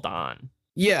the Aldan.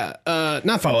 Yeah,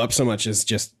 not follow up so much as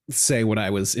just say what I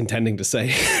was intending to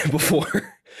say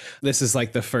before. This is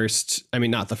like the first,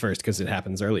 not the first because it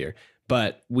happens earlier,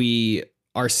 but we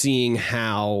are seeing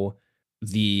how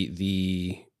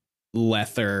the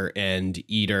Lether and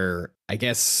Eater, I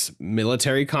guess,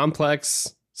 military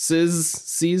complices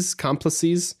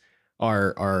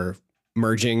are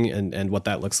merging and what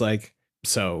that looks like.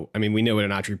 So, we know what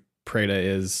an Atri Preta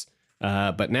is,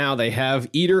 but now they have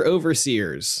Eater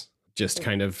overseers just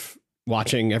kind of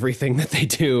watching everything that they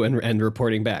do and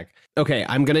reporting back. Okay,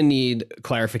 I'm going to need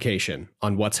clarification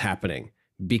on what's happening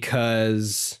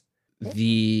because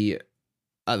the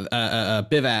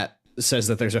Bivat says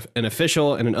that there's an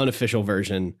official and an unofficial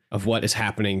version of what is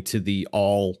happening to the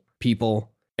all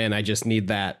people, and I just need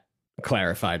that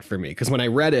clarified for me. Because when I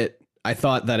read it, I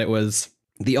thought that it was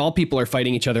the all people are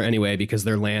fighting each other anyway because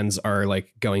their lands are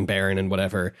like going barren and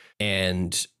whatever.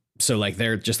 And so like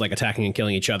they're just like attacking and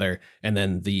killing each other. And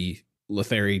then the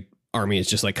Letheri army is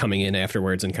just like coming in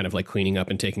afterwards and kind of like cleaning up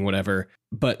and taking whatever.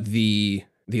 But the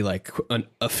like an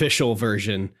official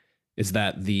version is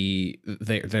that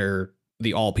they're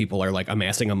the all people are like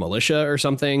amassing a militia or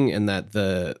something, and that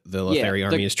the Lethari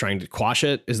army is trying to quash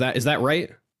it. Is that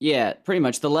right? Yeah, pretty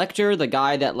much. The Lector, the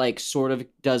guy that like sort of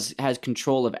has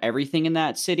control of everything in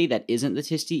that city that isn't the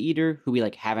Tisti Eater, who we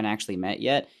like haven't actually met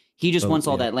yet. He just wants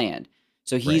all that land.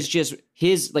 So he's just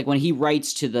like when he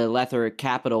writes to the Lether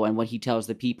capital, and what he tells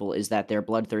the people is that they're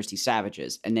bloodthirsty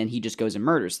savages, and then he just goes and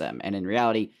murders them. And in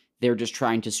reality, they're just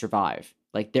trying to survive.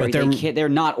 Like they're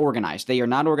not organized. They are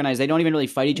not organized. They don't even really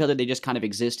fight each other. They just kind of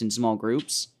exist in small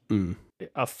groups.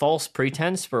 A false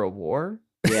pretense for a war?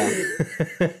 Yeah.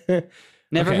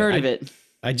 Never heard of it.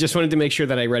 I just wanted to make sure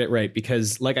that I read it right,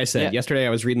 because like I said, yesterday I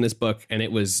was reading this book and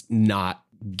it was not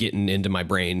getting into my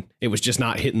brain. It was just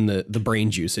not hitting the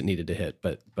brain juice it needed to hit.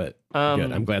 But good.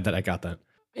 I'm glad that I got that.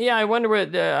 Yeah, I wonder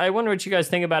what you guys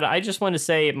think about it. I just want to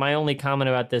say my only comment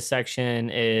about this section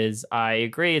is I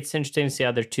agree it's interesting to see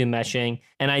how they're two meshing,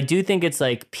 and I do think it's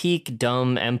like peak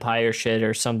dumb Empire shit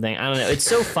or something. I don't know. It's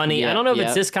so funny. I don't know if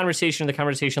it's this conversation or the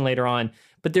conversation later on,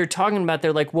 but they're talking about,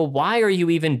 they're like, well, why are you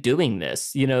even doing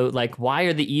this? You know, like, why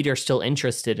are the Eater still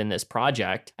interested in this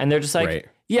project? And they're just like,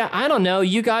 yeah, I don't know.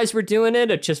 You guys were doing it.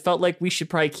 It just felt like we should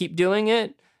probably keep doing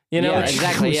it. You know,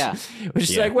 exactly. Which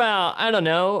is like, well, I don't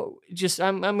know. Just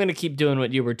I'm going to keep doing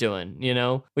what you were doing, you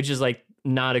know, which is like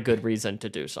not a good reason to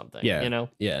do something. Yeah. You know?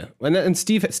 Yeah. And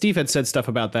Steve had said stuff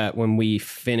about that when we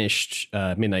finished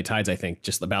Midnight Tides, I think,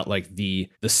 just about like the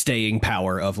staying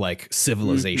power of like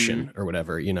civilization or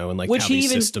whatever, you know, and like which how these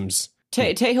systems.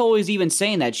 Tejo was even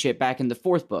saying that shit back in the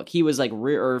fourth book. He was like,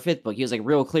 or fifth book. He was like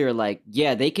real clear, like,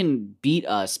 yeah, they can beat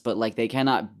us, but like they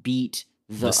cannot beat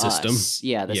the system.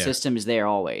 Yeah, the system is there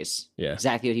always. Yeah.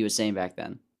 Exactly what he was saying back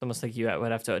then. Almost like you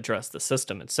would have to address the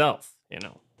system itself, you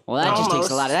know. Well, that just takes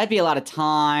that'd be a lot of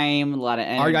time, a lot of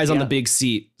energy. Our guy's on the big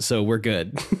seat, so we're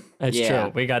good. That's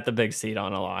true. We got the big seat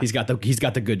on a lot. He's got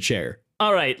the good chair.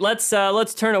 All right, let's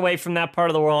turn away from that part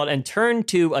of the world and turn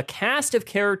to a cast of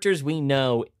characters we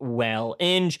know well.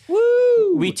 Inge,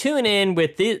 woo! We tune in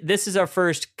with this is our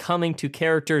first coming to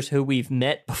characters who we've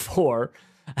met before,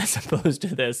 as opposed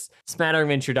to this smattering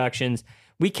of introductions.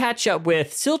 We catch up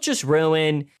with Silchus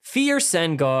Rowan, Fear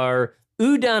Sengar,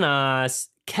 Udanas,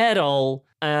 Kettle,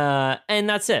 and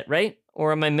that's it, right?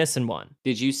 Or am I missing one?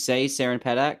 Did you say Saren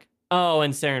Pedak? Oh,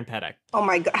 and Saren Pedak. Oh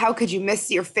my god, how could you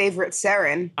miss your favorite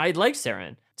Saren? I like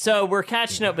Saren. So we're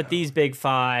catching up with these big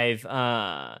five.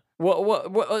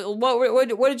 What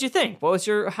did you think? What was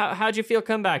how'd you feel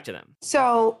coming back to them?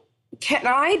 So can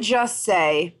I just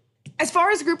say, as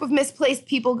far as a group of misplaced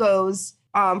people goes,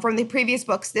 from the previous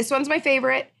books, this one's my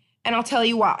favorite, and I'll tell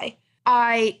you why.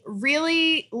 I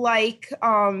really like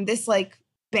this like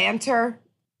banter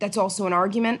that's also an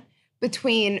argument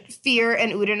between Fear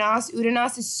and Udanas.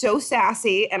 Udanas is so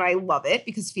sassy, and I love it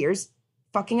because Fear's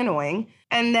fucking annoying.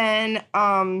 And then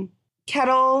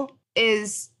Kettle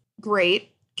is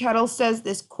great. Kettle says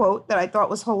this quote that I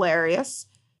thought was hilarious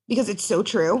because it's so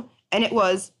true. And it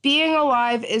was, "Being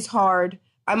alive is hard.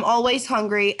 I'm always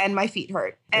hungry and my feet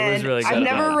hurt." And really I've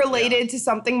never related to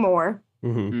something more.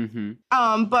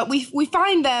 But we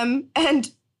find them,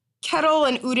 and Kettle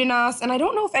and Udanas, and I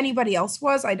don't know if anybody else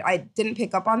was, I didn't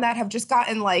pick up on that, have just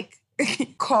gotten like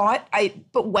caught.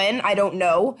 But when, I don't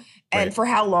know. And for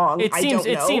how long, I don't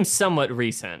know. It seems somewhat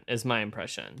recent, is my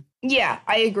impression. Yeah,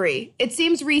 I agree. It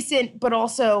seems recent, but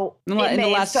also it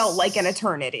may have felt like an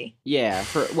eternity. Yeah,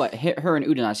 for what, her and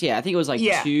Udanas. Yeah, I think it was like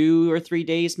 2 or 3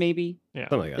 days maybe. Yeah,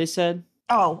 something like that. They said.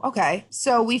 Oh, okay.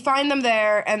 So we find them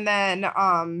there, and then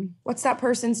what's that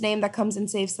person's name that comes and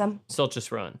saves them?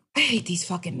 Silchus Rowan. I hate these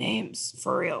fucking names,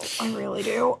 for real. I really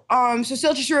do. So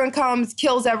Silchus Rowan comes,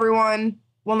 kills everyone.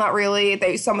 Well, not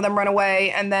really. Some of them run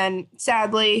away, and then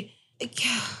sadly,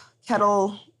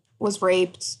 Kettle was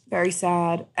raped. Very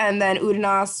sad. And then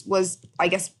Udanas was, I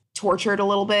guess, tortured a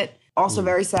little bit. Also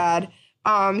very sad.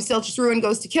 Silchus Rowan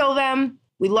goes to kill them.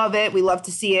 We love it. We love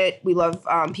to see it. We love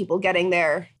people getting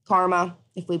their karma,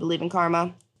 if we believe in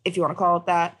karma, if you want to call it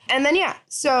that. And then,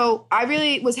 so I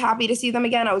really was happy to see them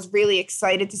again. I was really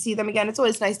excited to see them again. It's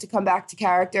always nice to come back to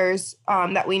characters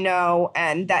that we know,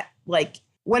 and that, like,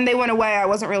 when they went away, I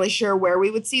wasn't really sure where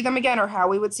we would see them again or how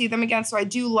we would see them again. So I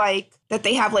do like that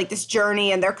they have, like, this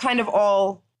journey, and they're kind of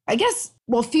all, I guess,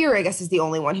 well, Fear, I guess, is the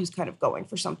only one who's kind of going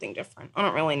for something different. I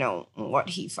don't really know what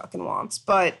he fucking wants,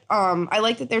 but I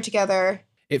like that they're together.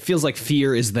 It feels like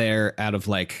Fear is there out of,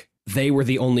 like, they were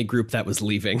the only group that was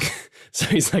leaving. So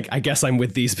he's like, I guess I'm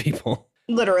with these people.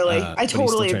 Literally. I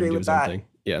totally agree with that.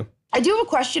 Yeah. I do have a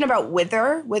question about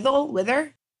Wither.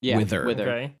 Yeah. Wither.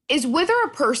 Okay. Is Wither a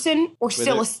person or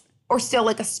still or still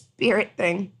like a spirit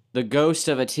thing? The ghost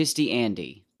of Atisti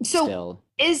Andy. So Still.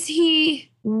 is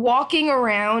he walking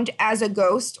around as a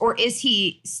ghost, or is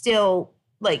he still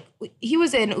like he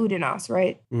was in Udanas,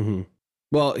 right? Mm-hmm.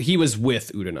 Well, he was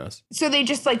with Udanas. So they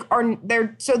just like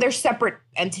they're separate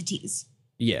entities.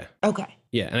 Yeah. Okay.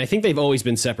 Yeah, and I think they've always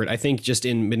been separate. I think just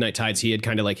in Midnight Tides, he had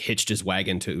kind of like hitched his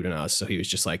wagon to Udanas, so he was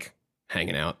just like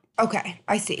hanging out. Okay,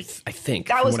 I see. I think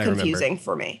That from was what I remember. confusing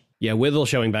for me. Yeah, Withel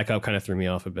showing back up kind of threw me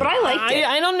off a bit. But I liked it.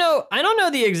 I don't know. I don't know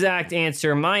the exact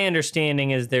answer. My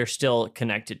understanding is they're still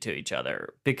connected to each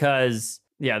other because,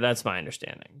 yeah, that's my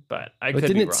understanding. But I But could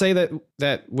didn't be it wrong. say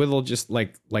that Withel just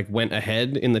like went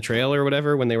ahead in the trail or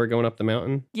whatever when they were going up the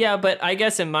mountain? Yeah, but I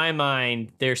guess in my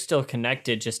mind they're still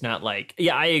connected, just not like.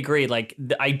 Yeah, I agree. Like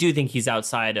I do think he's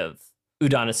outside of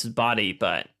Udonis' body,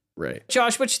 but Right.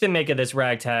 Josh, what you think make of this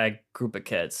ragtag group of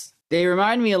kids? They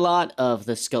remind me a lot of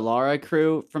the Scalara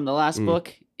crew from the last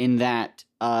book in that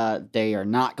they are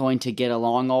not going to get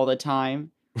along all the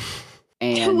time.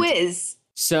 And Who is?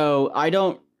 so I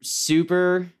don't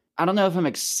know if I'm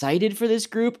excited for this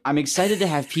group. I'm excited to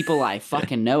have people I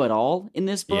fucking know at all in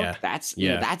this book. Yeah. That's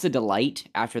Yeah. that's a delight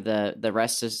after the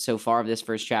rest is so far of this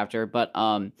first chapter. But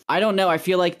I don't know. I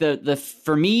feel like the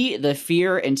for me the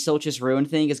fear and Silchus Ruin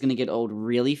thing is going to get old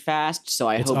really fast. So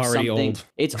I It's hope already something. old.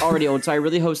 It's already old. So I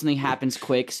really hope something happens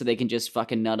quick so they can just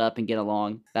fucking nut up and get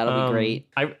along. That'll be great.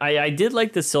 I did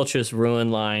like the Silchus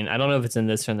Ruin line. I don't know if it's in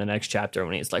this or in the next chapter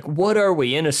when he's like, "What are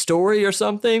we in a story or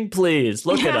something? Please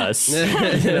look at us."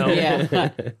 You know?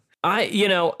 Yeah.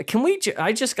 Can we?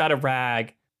 I just got a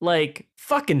rag. Like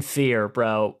fucking fear,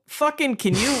 bro. Fucking,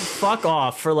 can you fuck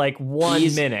off for like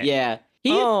 1 minute? Yeah.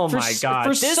 Oh my god,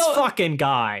 this fucking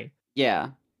guy.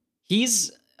 Yeah.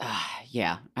 He's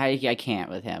yeah. I can't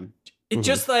with him. It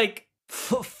just like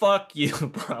fuck you,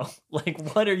 bro. Like,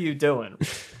 what are you doing?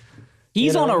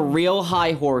 He's You know? on a real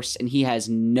high horse and he has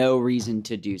no reason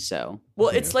to do so. Well,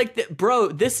 it's like, bro,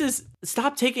 this is,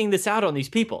 stop taking this out on these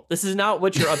people. This is not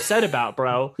what you're upset about,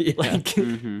 bro. Yeah. Like,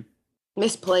 Mm-hmm.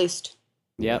 Misplaced.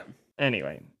 Yep.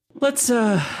 anyway, let's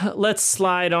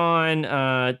slide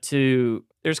on to,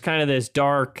 there's kind of this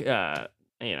dark,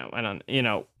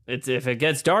 it's if it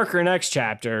gets darker next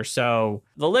chapter. So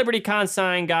the Liberty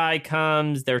Consign guy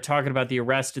comes, they're talking about the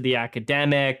arrest of the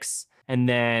academics, and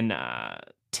then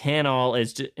Tanal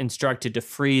is instructed to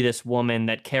free this woman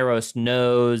that Kairos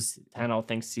knows. Tanal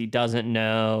thinks he doesn't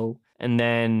know, and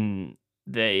then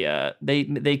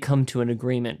they come to an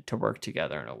agreement to work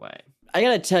together in a way. I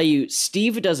gotta tell you,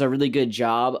 Steve does a really good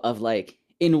job of like,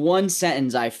 in one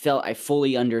sentence, I felt I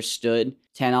fully understood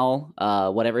Tanal,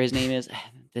 whatever his name is.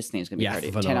 This name's gonna be hard.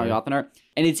 Tanal Yothanar.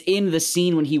 And it's in the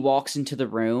scene when he walks into the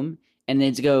room and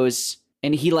it goes,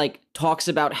 and he like talks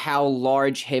about how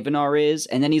large Hivanar is,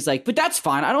 and then he's like, but that's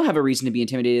fine. I don't have a reason to be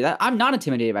intimidated. I'm not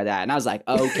intimidated by that. And I was like,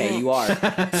 okay, you are.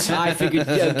 I figured,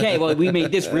 okay, well, we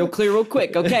made this real clear real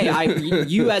quick. Okay,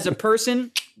 you as a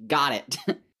person, got it.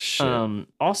 Shit.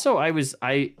 Also, I was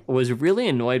really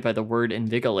annoyed by the word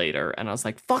invigilator, and I was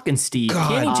like, "Fucking Steve,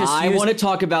 can't he just?" I want to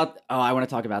talk about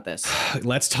this.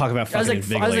 Let's talk about I was fucking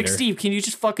like, Invigilator. Steve, can you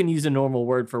just fucking use a normal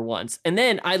word for once? And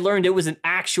then I learned it was an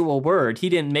actual word. He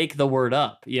didn't make the word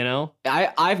up, you know?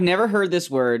 I've never heard this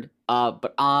word,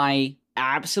 but I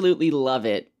absolutely love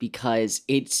it because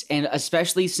and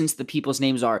especially since the people's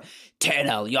names are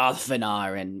Tanal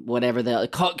Yothanar and whatever the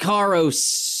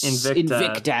Karos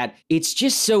Invictad. It's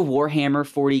just so Warhammer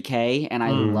 40k, and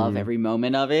I love every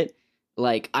moment of it.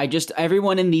 Like,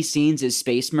 everyone in these scenes is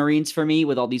Space Marines for me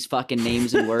with all these fucking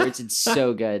names and words. It's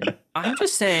so good. I'm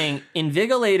just saying,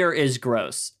 invigilator is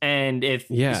gross. And if,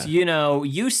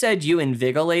 you said you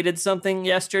invigilated something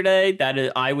yesterday,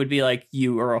 I would be like,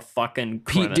 you are a fucking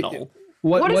criminal.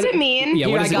 What does it mean? Yeah, Here,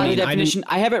 what I does it got mean? the definition.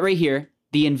 I have it right here.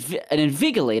 An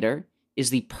invigilator is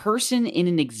the person in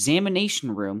an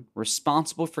examination room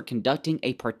responsible for conducting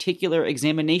a particular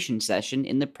examination session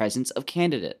in the presence of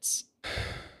candidates.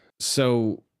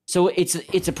 So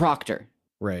it's a proctor.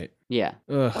 right. Yeah.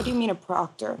 Ugh, What do you mean a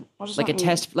proctor? What does Like a that mean?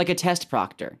 test, like a test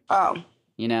proctor, Oh.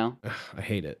 you know? I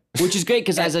hate it. Which is great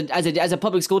because as a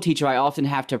public school teacher, I often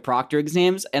have to proctor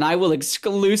exams, and I will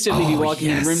exclusively be walking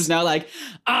in rooms now like,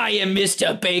 I am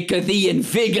Mr. Baker, the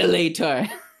invigilator.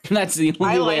 That's the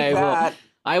only way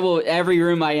I will. Every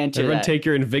room I enter. Everyone that. take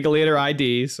your Invigilator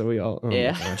ID so we all. Oh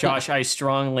Yeah. my gosh. Josh, I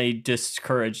strongly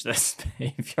discourage this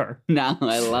behavior. No,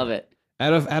 I love it.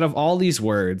 Out of all these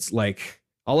words, like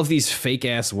all of these fake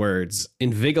ass words,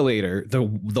 Invigilator,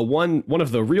 the one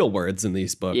of the real words in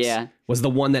these books, was the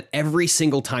one that every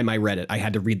single time I read it, I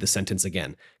had to read the sentence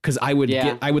again because I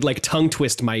would like tongue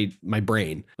twist my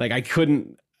brain. Like I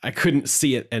couldn't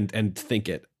see it and think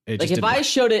it. Like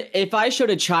if I showed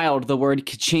a child the word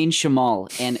Kachain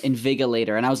Shamal and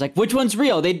Invigilator, and I was like, which one's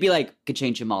real? They'd be like,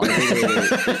 Kachain Shamal.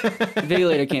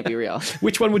 Invigilator can't be real.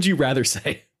 Which one would you rather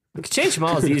say? Kachain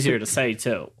Shamal is easier to say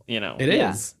too. You know, It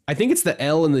is. I think it's the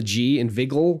L and the G.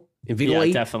 Invigilate.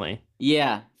 yeah, definitely.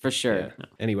 Yeah, for sure. Yeah.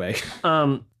 Anyway.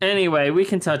 Anyway, we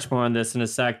can touch more on this in a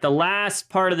sec. The last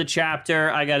part of the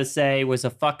chapter, I gotta say, was a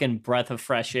fucking breath of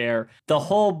fresh air. The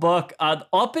whole book,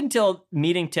 up until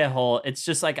meeting Tehol, it's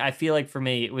just like, I feel like for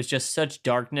me, it was just such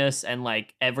darkness and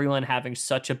like everyone having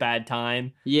such a bad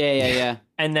time. Yeah.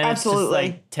 And then Absolutely.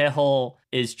 it's just like Tehol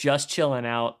is just chilling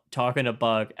out, talking to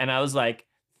Bug. And I was like,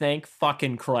 thank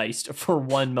fucking Christ for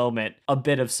one moment, a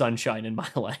bit of sunshine in my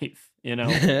life, you know?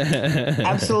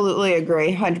 Absolutely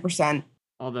agree. 100%.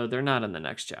 Although they're not in the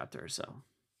next chapter, so.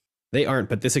 They aren't,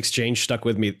 but this exchange stuck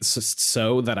with me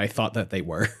so that I thought that they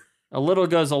were. A little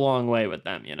goes a long way with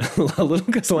them, you know? A little,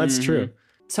 because that's true.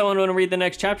 Someone want to read the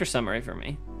next chapter summary for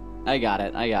me? I got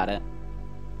it.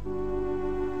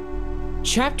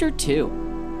 Chapter 2.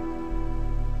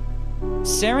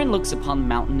 Saren looks upon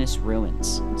mountainous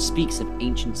ruins and speaks of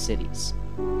ancient cities.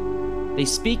 They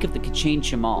speak of the Kachain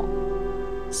Shamal.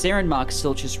 Saren mocks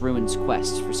Silchus Ruin's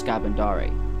quest for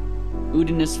Skabandare.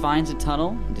 Udinus finds a tunnel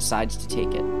and decides to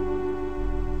take it.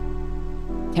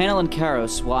 Tanel and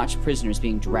Karos watch prisoners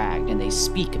being dragged, and they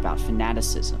speak about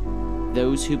fanaticism,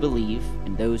 those who believe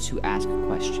and those who ask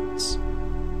questions.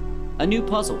 A new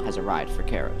puzzle has arrived for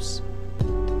Karos.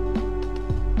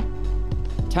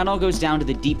 Tanel goes down to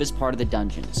the deepest part of the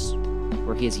dungeons,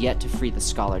 where he has yet to free the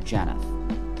scholar Janeth.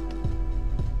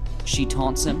 She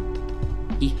taunts him,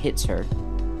 he hits her,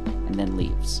 and then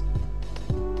leaves.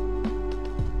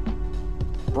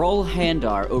 Brol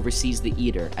Handar oversees the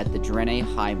Eater at the Drene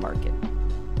High Market.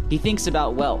 He thinks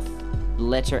about wealth, the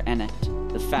letter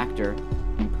enet, the factor,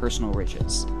 and personal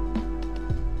riches.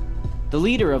 The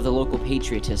leader of the local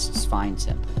patriotists finds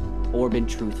him, Orban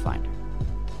Truthfinder.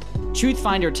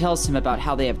 Truthfinder tells him about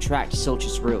how they have tracked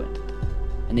Silchus Ruin,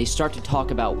 and they start to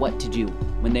talk about what to do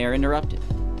when they are interrupted.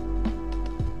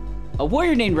 A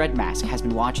warrior named Red Mask has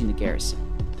been watching the garrison.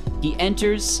 He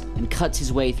enters and cuts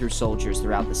his way through soldiers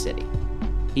throughout the city.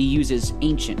 He uses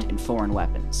ancient and foreign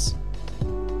weapons.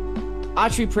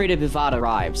 Atri Preda Bivad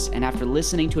arrives, and after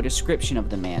listening to a description of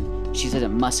the man, she says it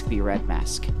must be Red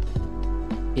Mask.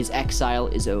 His exile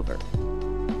is over.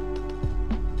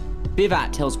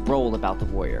 Bivat tells Brol about the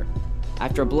warrior.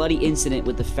 After a bloody incident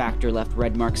with the Factor left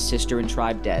Redmark's sister and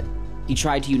tribe dead, he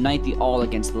tried to unite the All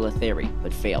against the Letheri,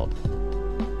 but failed.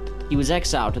 He was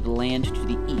exiled to the land to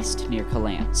the east near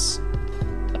Kalance.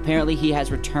 Apparently he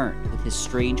has returned with his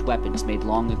strange weapons made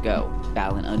long ago to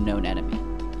battle an unknown enemy.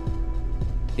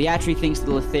 The Atri thinks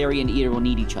the Letheri and Eater will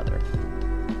need each other,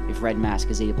 if Red Mask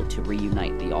is able to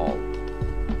reunite the All.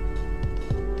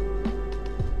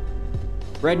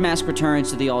 Red Mask returns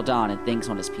to the Aldan and thinks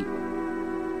on his people.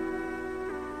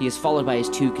 He is followed by his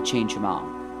two Kachain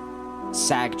Shamal,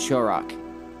 Sag Chorak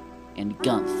and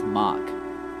Gunth Mog.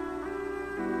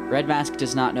 Red Mask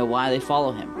does not know why they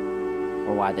follow him,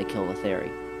 or why they kill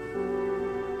Letheri.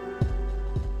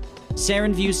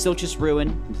 Saren views Silchus Ruin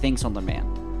and thinks on the man,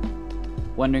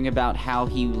 wondering about how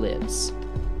he lives.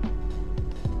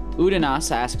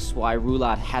 Udanas asks why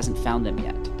Rulad hasn't found them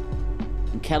yet,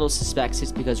 and Kettle suspects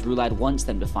it's because Rulad wants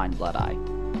them to find Blood-Eye.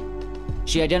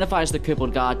 She identifies the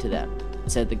crippled god to them,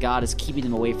 and said the god is keeping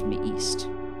them away from the east,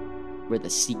 where the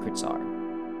secrets are.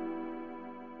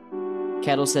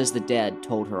 Kettle says the dead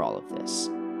told her all of this.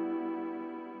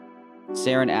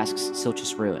 Saren asks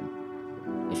Silchus Ruin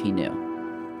if he knew.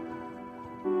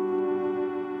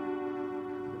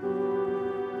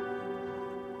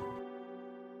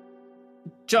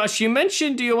 Josh, you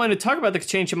mentioned you want to talk about the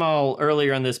Kachain Shamal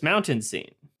earlier on this mountain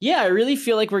scene. Yeah, I really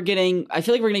feel like we're going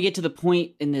to get to the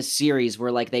point in this series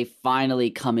where like they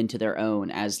finally come into their own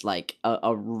as like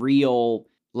a real,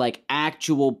 like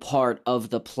actual part of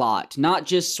the plot, not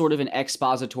just sort of an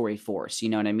expository force, you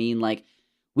know what I mean? Like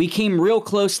we came real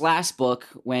close last book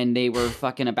when they were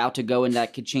fucking about to go in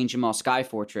that Kachain Shamal Sky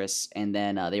Fortress, and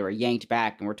then they were yanked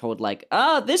back and we're told like,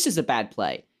 this is a bad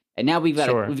play. And now we've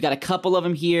got a couple of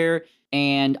them here.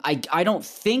 And I don't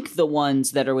think the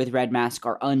ones that are with Red Mask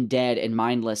are undead and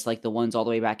mindless like the ones all the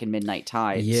way back in Midnight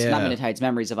Tides. Yeah. Not Midnight Tides,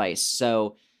 Memories of Ice.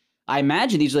 So I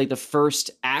imagine these are like the first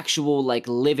actual like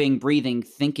living, breathing,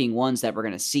 thinking ones that we're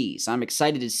going to see. So I'm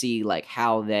excited to see like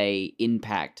how they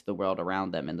impact the world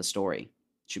around them in the story.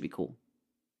 Should be cool.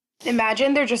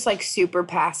 Imagine they're just like super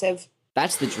passive.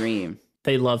 That's the dream.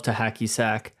 They love to hacky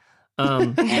sack.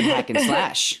 And hack and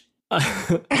slash.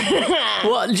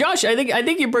 Well, Josh, I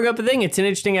think you bring up a thing. It's an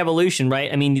interesting evolution,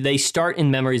 right? I mean, they start in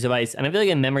Memories of Ice, and I feel like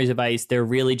in Memories of Ice, they're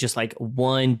really just like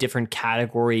one different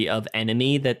category of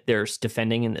enemy that they're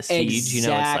defending in the siege. You know,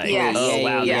 it's like, Exactly. Yes. oh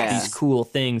wow, Yes. there's these cool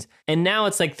things. And now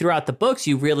it's like throughout the books,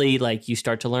 you really like you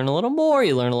start to learn a little more.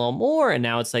 You learn a little more, and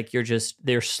now it's like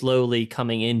they're slowly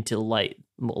coming into light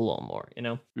a little more. You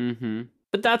know. Mm-hmm.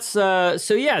 But that's so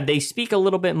yeah, they speak a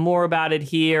little bit more about it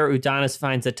here. Udonis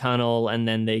finds a tunnel and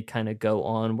then they kind of go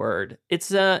onward.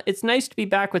 It's nice to be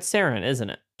back with Saren, isn't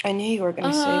it? I knew you were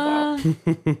going to say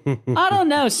that. I don't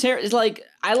know. Sarah is like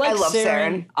I love Saren.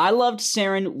 Saren. I loved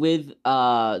Saren with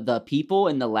the people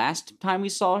in the last time we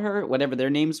saw her, whatever their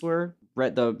names were.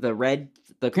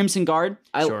 The Crimson Guard.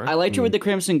 Sure. I liked her with the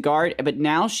Crimson Guard, but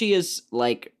now she is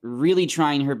like really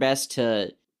trying her best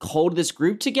to hold this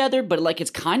group together, but like it's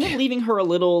kind of leaving her a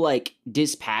little like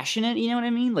dispassionate, you know what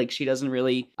I mean? Like she doesn't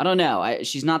really, I don't know.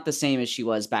 She's not the same as she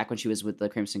was back when she was with the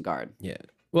Crimson Guard. Yeah.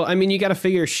 Well, I mean, you got to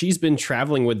figure she's been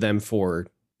traveling with them for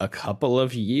a couple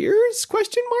of years?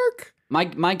 Question mark.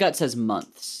 My gut says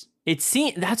months.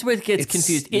 That's where it gets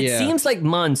confused. It seems like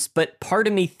months, but part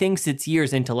of me thinks it's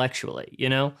years intellectually, you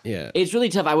know? Yeah. It's really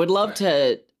tough. I would love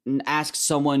to ask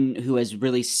someone who has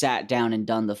really sat down and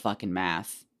done the fucking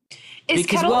math. Is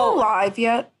Because, Kettle well- alive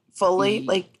yet? Fully?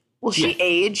 Like, will she Yeah.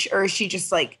 age, or is she just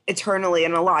like eternally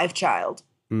an alive child?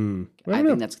 I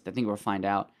think we'll find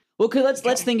out. Well,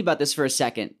 let's think about this for a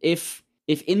second. If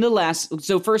in the last,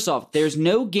 so first off, there's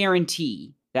no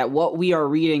guarantee that what we are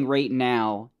reading right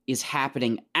now is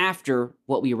happening after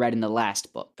what we read in the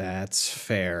last book. That's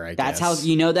fair, I That's guess.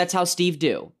 how that's how Steve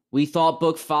do. We thought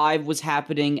book 5 was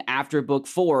happening after book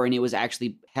 4, and it was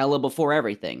actually hella before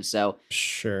everything. So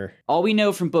Sure. all we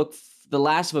know from the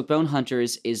last book, Bone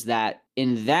Hunters, is that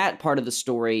in that part of the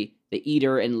story, the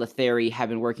Eater and Letheri have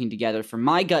been working together for,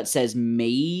 my gut says,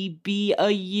 maybe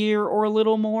a year or a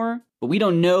little more. But we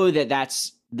don't know that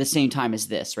that's the same time as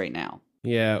this right now.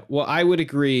 Yeah, well, I would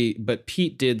agree, but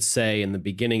Pete did say in the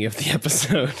beginning of the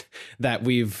episode that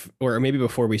or maybe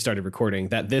before we started recording,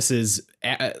 that this is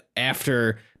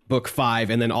after book 5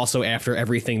 and then also after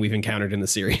everything we've encountered in the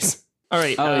series. All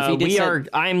right, if he did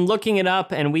I'm looking it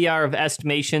up, and we are of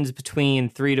estimations between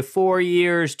 3 to 4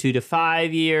 years, 2 to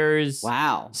 5 years.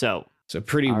 Wow. So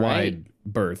Pretty All wide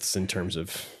berths in terms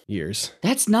of years.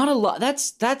 That's not a lot.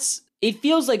 That's it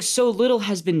feels like so little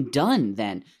has been done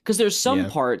then, because there's some Yeah.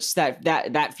 parts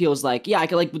that feels like, yeah, I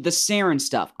could, like with the Saren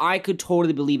stuff, I could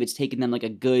totally believe it's taken them like a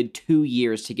good 2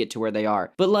 years to get to where they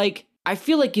are. But like, I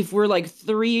feel like if we're like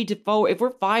 3 to 4, if we're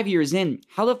 5 years in,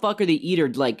 how the fuck are the Eater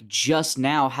like just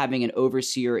now having an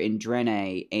overseer in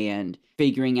Drene and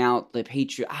figuring out the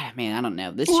Patriot? Man, I don't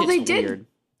know. This Well, shit's they did. weird.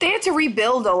 They had to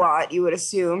rebuild a lot, you would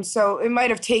assume. So it might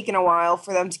have taken a while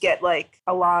for them to get like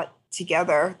a lot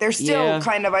together. They're still Yeah.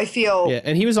 kind of, I feel. Yeah,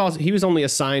 and he was only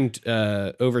assigned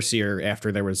overseer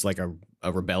after there was like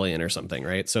a rebellion or something,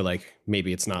 right? So like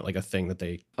maybe it's not like a thing that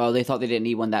they Oh, they thought they didn't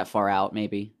need one that far out,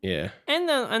 maybe. yeah. and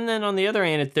then on the other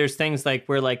hand, there's things like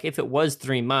where like if it was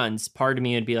 3 months, part of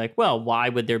me would be like, well, why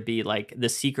would there be like the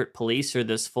secret police or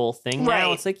this full thing now?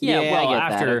 Right. It's like, I well, get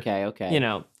that. after Okay. you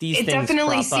know these It things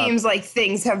definitely crop up. seems like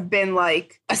things have been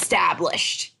like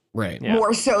established Right. Yeah.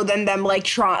 more so than them like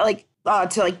trying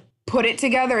to like put it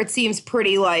together. It seems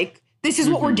pretty like this is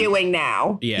what we're doing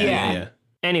now. Yeah.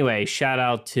 Anyway, shout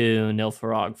out to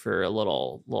Nilfarog for a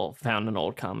little found an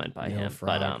old comment by him.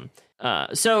 Nilfarog.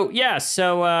 But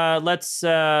so let's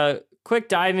quick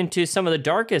dive into some of the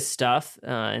darkest stuff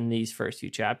in these first few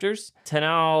chapters.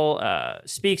 Tanal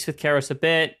speaks with Karos a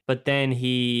bit, but then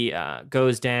he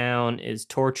goes down, is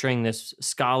torturing this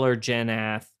scholar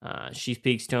Jenath. She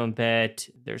speaks to him a bit.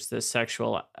 There's this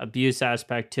sexual abuse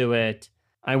aspect to it.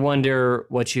 I wonder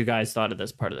what you guys thought of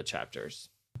this part of the chapters.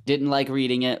 Didn't like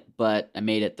reading it, but I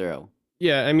made it through.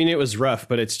 Yeah, I mean it was rough,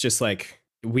 but it's just like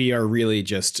we are really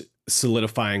just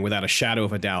solidifying without a shadow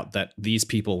of a doubt that these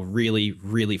people really,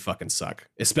 really fucking suck.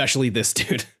 Especially this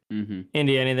dude. Mm-hmm.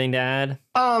 Indy, anything to add?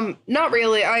 Not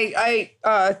really. I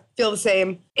feel the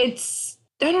same. I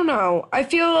don't know. I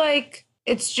feel like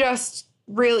it's just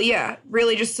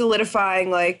really just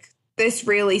solidifying like this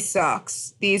really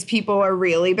sucks. These people are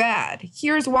really bad.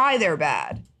 Here's why they're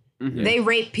bad. Mm-hmm. They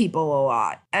rape people a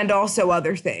lot and also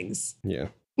other things. Yeah.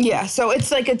 Yeah, so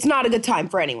it's like it's not a good time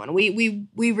for anyone. We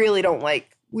really don't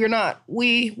like we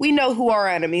know who our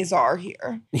enemies are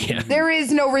here. Yeah. There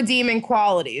is no redeeming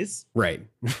qualities. Right.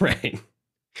 Right.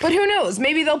 But who knows?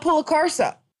 Maybe they'll pull a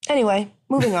Karsa. Anyway,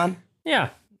 moving on. Yeah.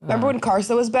 Remember when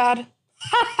Karsa was bad?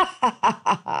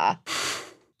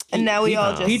 And now we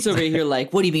all just Pete's over here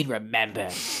like, what do you mean remember?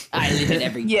 I live it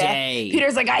every day. yeah.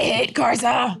 Peter's like, I hate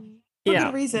Karsa. For Yeah,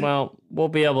 good reason. well, we'll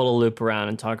be able to loop around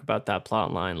and talk about that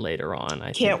plot line later on.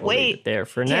 I Can't think we'll leave wait. it there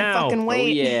for Can't now. fucking Oh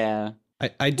wait. yeah.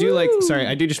 I do like. Sorry,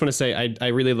 I do just want to say I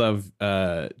really love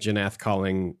Janath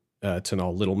calling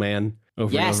Tanal little man over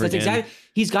and Yes, over that's again. exactly.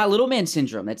 He's got little man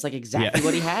syndrome. That's like exactly Yeah.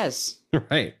 what he has.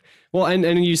 Right. Well,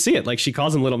 and you see it. Like she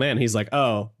calls him little man. He's like,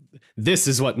 oh, this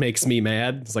is what makes me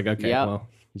mad. It's like, okay, Yep. well,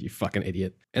 you fucking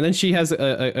idiot. And then she has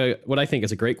a what I think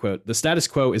is a great quote. The status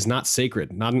quo is not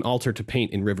sacred, not an altar to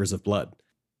paint in rivers of blood,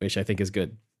 which I think is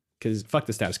good. Because fuck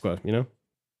the status quo, you know?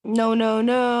 No, no,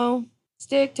 no.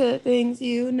 Stick to things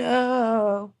you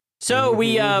know. So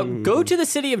we go to the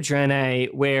city of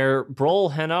Draenei, where Brol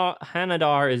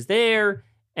Hanadar is there,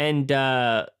 and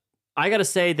I gotta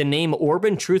say the name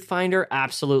Orban Truthfinder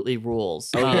absolutely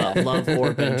rules. Oh, yeah. Love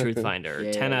Orban Truthfinder,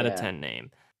 Yeah, 10 out of yeah. 10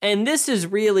 name. And this is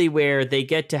really where they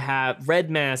get to have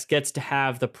Red Mask gets to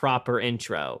have the proper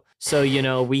intro. So, you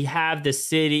know, we have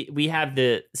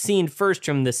the scene first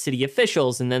from the city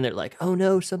officials, and then they're like, oh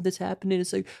no, something's happening.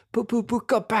 It's like, boom, boom, boom,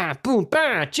 ba, boom,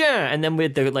 ba, cha. And then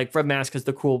with the, like, Red Mask has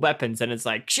the cool weapons, and it's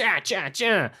like, cha, cha,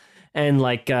 cha. And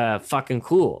like, fucking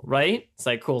cool, right? It's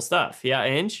like cool stuff. Yeah,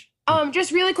 Inge?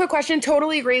 Just really quick question.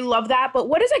 Totally agree. Love that. But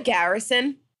what is a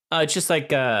garrison? It's just like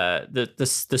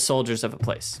the soldiers of a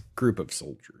place. Group of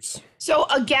soldiers. So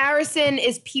a garrison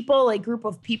is people, a group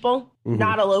of people,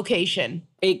 not a location.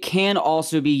 It can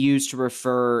also be used to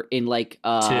refer in like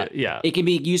Yeah. it can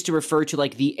be used to refer to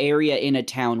like the area in a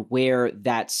town where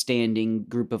that standing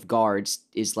group of guards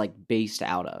is like based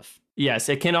out of. Yes,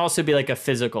 it can also be like a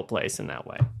physical place in that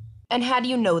way. And how do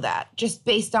you know that? Just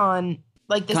based on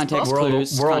like this Context book?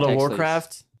 clues. World of Context clues.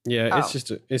 Warcraft. Yeah, Oh.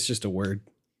 it's just a word.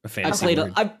 A I fancy played.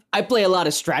 word. I play a lot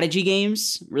of strategy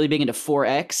games. Really big into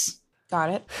 4X.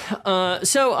 Got it.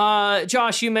 So,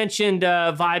 Josh, you mentioned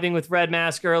vibing with Red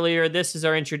Mask earlier. This is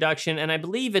our introduction, and I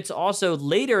believe it's also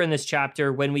later in this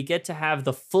chapter when we get to have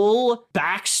the full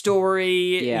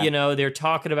backstory. Yeah. You know, they're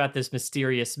talking about this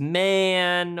mysterious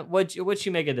man. What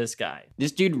you make of this guy?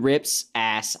 This dude rips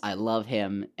ass. I love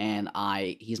him, and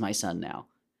he's my son now.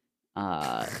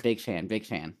 Big fan. Big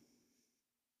fan.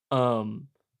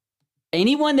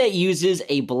 Anyone that uses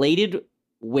a bladed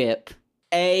whip,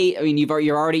 I mean,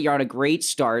 you're on a great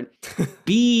start.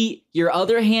 B, your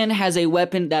other hand has a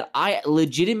weapon that I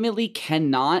legitimately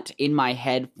cannot in my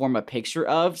head form a picture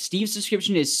of. Steve's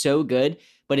description is so good,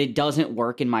 but it doesn't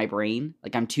work in my brain.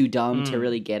 Like I'm too dumb to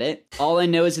really get it. All I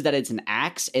know is that it's an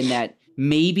axe and that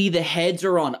maybe the heads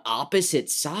are on opposite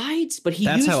sides, but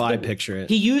That's how I picture it.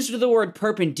 He used the word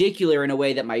perpendicular in a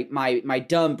way that my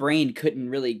dumb brain couldn't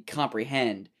really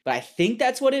comprehend. But I think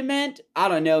that's what it meant. I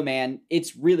don't know, man.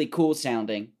 It's really cool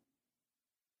sounding.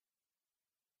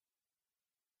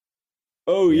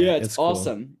 Oh yeah, it's cool.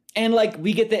 awesome. And like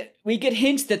we get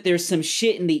hints that there's some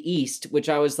shit in the east, which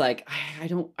I was like, I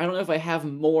don't know if I have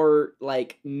more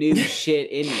like new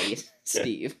shit in me,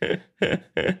 Steve.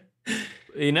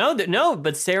 You know, no,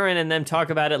 but Saren and them talk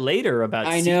about it later about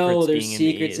I secrets know there's being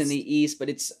secrets in in the the east, but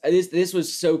it's this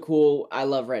was so cool. I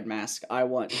love Red Mask. I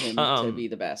want him to be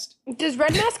the best. Does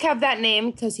Red Mask have that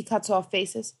name because he cuts off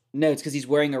faces? No, it's because he's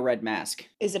wearing a red mask.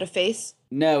 Is it a face?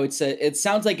 No, it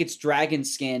sounds like it's dragon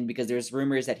skin because there's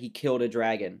rumors that he killed a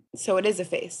dragon. So it is a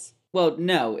face. Well,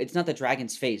 no, it's not the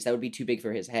dragon's face. That would be too big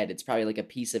for his head. It's probably like a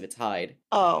piece of its hide.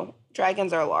 Oh,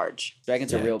 dragons are large.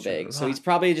 Dragons are real big. So he's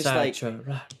probably just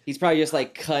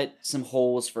like cut some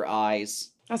holes for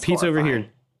eyes. That's Pete's over horrifying.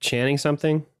 here chanting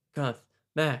something. Gunth,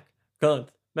 Mac, Gunth,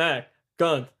 Mac,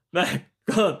 Gunth, Mac,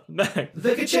 Gunth, Mac.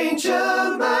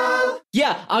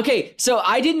 Yeah, okay. So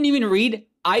I didn't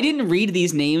read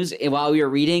these names while we were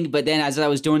reading, but then as I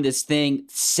was doing this thing,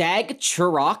 Sag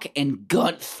Churok and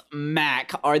Gunth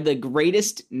Mac are the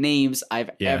greatest names I've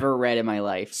ever read in my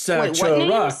life. Wait, what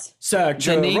names?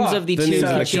 The names of the The two names of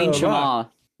the Kachin two. Shema.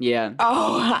 Yeah.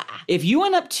 Oh, If you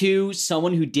went up to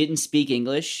someone who didn't speak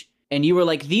English and you were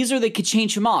like, these are the Kachin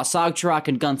Shema, Sag Churok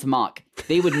and Gunth Mac,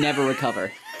 they would never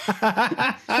recover.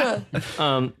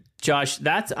 Josh,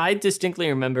 I distinctly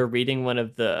remember reading one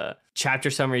of the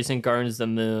chapter summaries in Gardens of the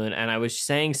Moon, and I was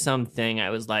saying something. I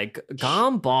was like,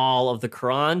 Gomball of the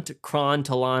Kron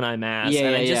Talon Mass. Yeah,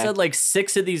 and I yeah, just yeah. said like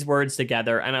 6 of these words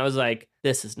together, and I was like,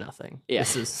 this is nothing. Yeah.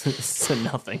 This is a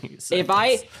nothing.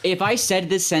 If I said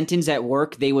this sentence at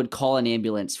work, they would call an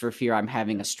ambulance for fear I'm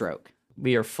having a stroke.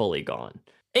 We are fully gone.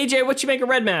 AJ, what you make of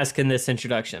Red Mask in this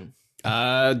introduction?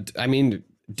 I mean,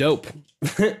 dope.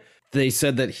 They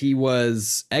said that he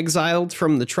was exiled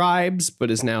from the tribes, but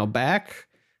is now back.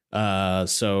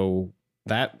 So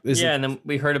that is And then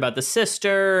we heard about the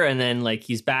sister, and then like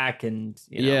he's back, and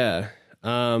you know.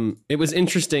 yeah. It was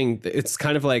interesting. It's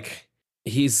kind of like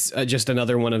He's just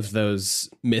another one of those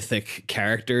mythic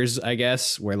characters, I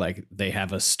guess, where like they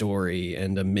have a story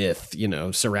and a myth, you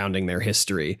know, surrounding their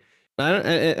history. I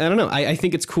don't know. I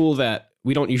think it's cool that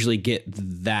we don't usually get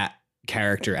that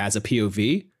character as a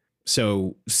POV.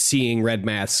 So seeing Red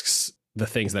Mask's, the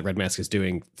things that Red Mask is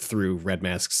doing through Red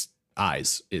Mask's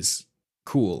eyes is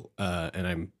cool. And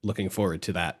I'm looking forward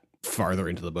to that farther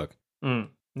into the book.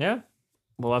 Yeah.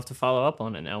 We'll have to follow up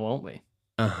on it now, won't we?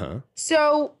 Uh-huh.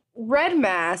 So Red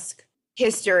Mask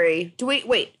history.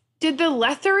 Wait. Did the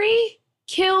Lethery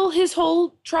kill his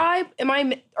whole tribe?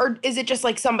 Or is it just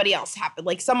like somebody else happened?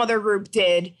 Like some other group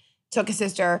took a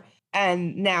sister,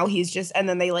 and now and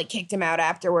then they like kicked him out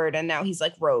afterward, and now he's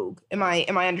like rogue. Am I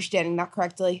understanding that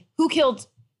correctly? Who killed?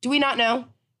 Do we not know?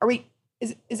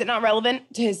 Is it not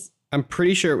relevant to his? I'm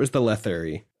pretty sure it was the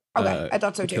Lethery. Okay, I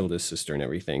thought so too. Killed his sister and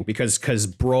everything because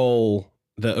Brawl,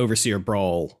 the overseer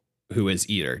Brawl, who is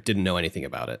Eater, didn't know anything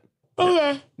about it.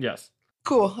 Okay. Yes.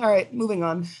 Cool. All right, moving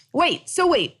on. Wait.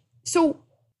 So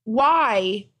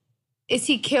why is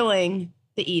he killing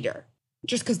the Eater?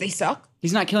 Just because they suck?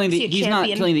 He's not killing the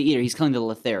Eater. He's killing the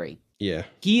Lethery. Yeah.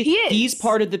 He's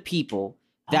part of the people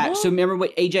that. So remember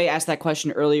what AJ asked that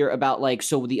question earlier about like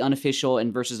the unofficial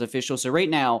and versus official. So right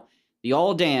now the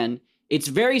Aldan, it's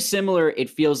very similar. It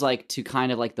feels like to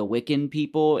kind of like the Wiccan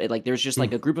people. There's just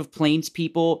like a group of Plains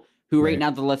people who right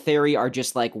now the Lethery are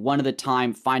just like one at a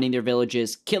time finding their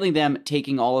villages, killing them,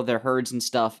 taking all of their herds and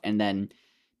stuff, and then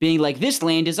being like, this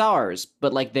land is ours.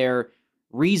 But like their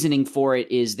reasoning for it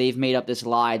is they've made up this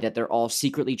lie that they're all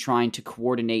secretly trying to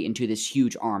coordinate into this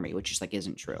huge army, which just like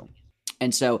isn't true.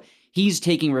 And so he's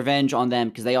taking revenge on them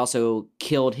because they also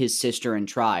killed his sister and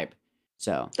tribe.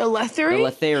 So the Lethery?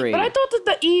 The Lethery. But I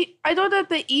thought that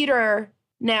the Eater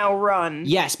now run.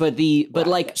 Yes, but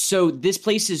so this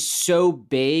place is so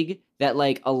big that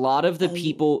like a lot of the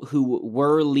people who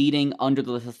were leading under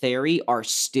the Lethery are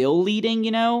still leading,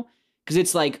 you know? Because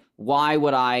it's like, why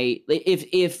would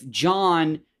if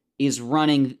John is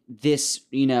running this,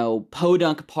 you know,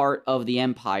 podunk part of the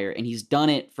Empire and he's done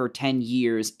it for 10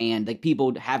 years and like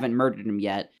people haven't murdered him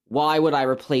yet, why would I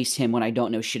replace him when I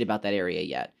don't know shit about that area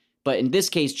yet? But in this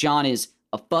case, John is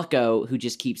a fucko who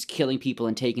just keeps killing people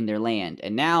and taking their land.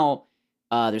 And now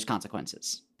there's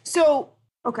consequences. So,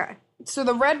 okay. So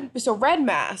Red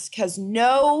Mask has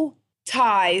no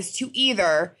ties to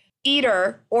either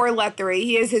Eater or Lethery.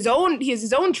 He has his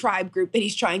own tribe group that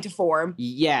he's trying to form.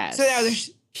 Yes. So now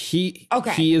there's he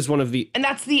is one of the, and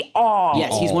that's the All.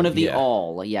 Yes, he's one of the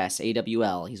All. Yes,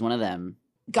 AWL. He's one of them.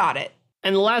 Got it.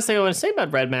 And the last thing I want to say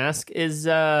about Red Mask is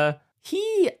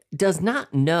he does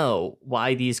not know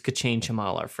why these Kachin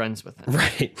Chamal are friends with him.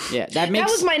 right. Yeah, that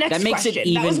was my next question. It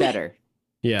even better.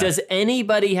 Yeah. Does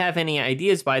anybody have any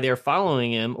ideas why they're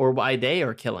following him or why they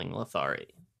are killing Lethery?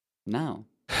 No.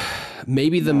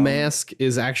 Maybe the mask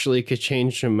is actually Kachin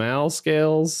Chamal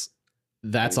scales.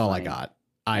 That's all I got.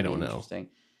 I don't know.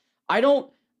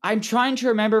 I'm trying to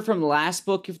remember from the last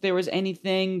book if there was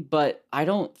anything, but I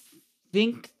don't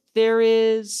think there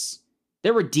is.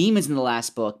 There were demons in the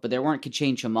last book, but there weren't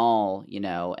Kachin Chamal, you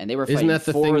know, and they were fighting. Isn't that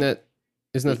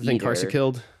the thing Karsa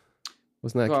killed?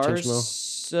 Wasn't that Kachin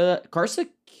Chamal? Karsa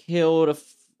killed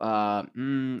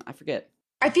I forget.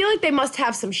 I feel like they must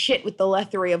have some shit with the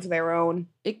Lethery of their own.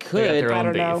 It could. I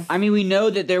don't know. I mean, we know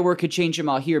that there were Kachin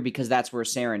Chamal here because that's where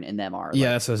Saren and them are.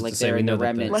 Yeah, that's what I was like to say. they're We in know the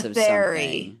remnants of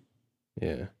something.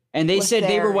 Yeah. And they said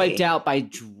they were wiped out by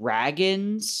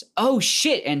dragons. Oh,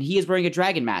 shit. And he is wearing a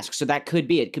dragon mask. So that could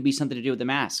be it. Could be something to do with the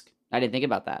mask. I didn't think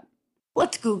about that.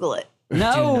 Let's Google it.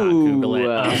 No. Do not Google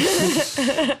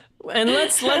it. And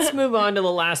let's move on to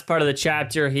the last part of the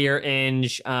chapter here.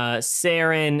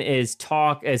 Saren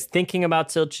is thinking about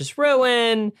Silch's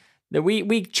ruin.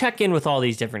 We check in with all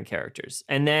these different characters.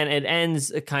 And then it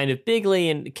ends kind of bigly,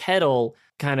 and Kettle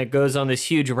kind of goes on this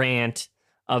huge rant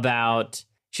about,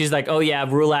 she's like, oh yeah,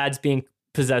 Rulad's being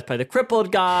possessed by the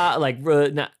crippled god,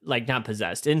 not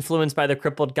possessed, influenced by the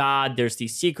crippled god. There's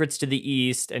these secrets to the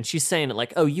east. And she's saying it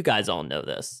like, oh, you guys all know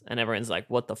this. And everyone's like,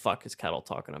 what the fuck is Kettle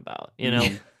talking about? You know?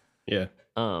 Yeah.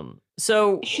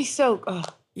 So she's so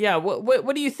yeah.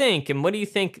 What do you think? And what do you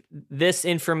think this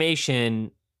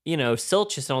information? You know,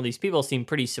 Silchus and all these people seem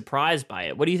pretty surprised by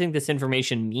it. What do you think this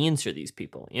information means for these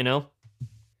people? You know,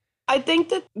 I think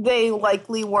that they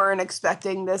likely weren't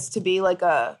expecting this to be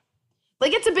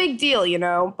it's a big deal, you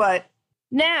know. But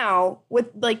now with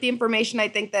like the information I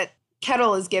think that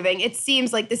Kettle is giving, it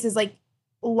seems like this is like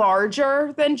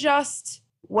larger than just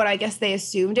what I guess they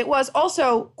assumed it was.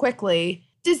 Also, quickly.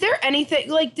 Is there anything,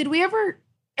 did we ever,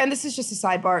 and this is just a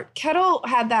sidebar, Kettle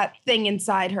had that thing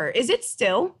inside her. Is it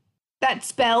still? that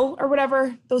spell or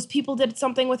whatever. Those people did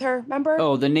something with her. Remember?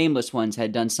 Oh, the nameless ones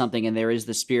had done something, and there is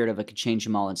the spirit of a change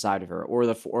them all inside of her, or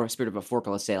a spirit of a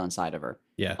Forkle Sail inside of her.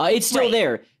 Yeah. It's still Right.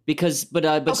 there because, but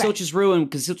Okay. Silch's Ruin,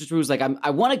 because Silch's Ruin was like, I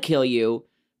want to kill you,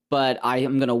 but I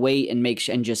am gonna wait and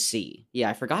and just see. Yeah,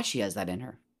 I forgot she has that in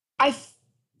her.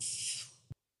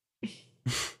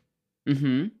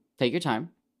 Mm-hmm. Take your time.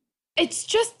 It's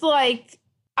just like,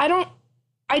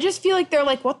 I just feel like they're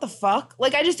like, what the fuck?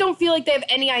 Like, I just don't feel like they have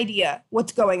any idea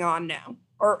what's going on now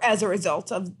or as a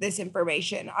result of this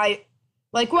information.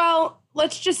 Well,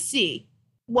 let's just see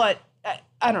what,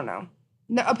 I don't know.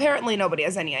 No, apparently nobody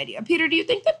has any idea. Peter, do you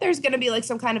think that there's going to be like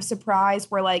some kind of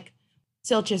surprise where like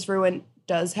Silch's Ruin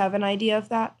does have an idea of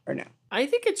that or no? I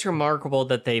think it's remarkable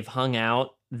that they've hung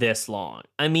out this long.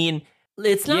 I mean,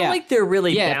 it's not Yeah. like they're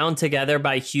really Yeah. bound together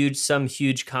by some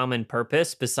huge common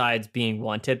purpose besides being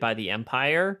wanted by the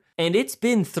Empire. And it's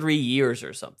been 3 years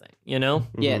or something, you know?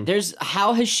 Yeah,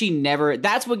 how has she never,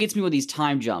 that's what gets me with these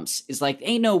time jumps, is like,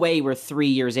 ain't no way we're 3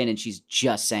 years in and she's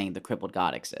just saying the crippled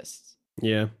god exists.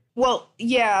 Yeah. Well,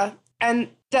 yeah. And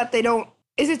that they don't,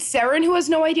 is it Saren who has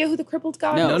no idea who the crippled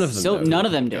god No, is? None of them know. none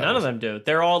of them do. None of them do.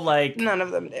 They're all like, None of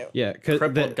them do. Yeah. 'Cause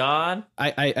crippled god.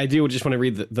 I do just want to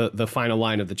read the final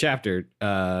line of the chapter.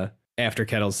 After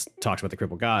Kettles talks about the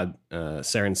crippled god,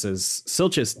 Saren says,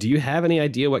 Silchus, do you have any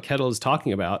idea what Kettle is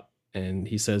talking about? And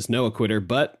he says, no, Acquitter,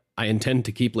 but I intend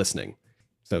to keep listening.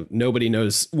 So nobody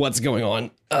knows what's going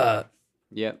on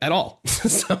Yep. at all.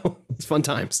 So it's fun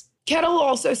times. Kettle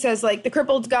also says, like, the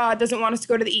crippled god doesn't want us to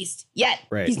go to the east yet.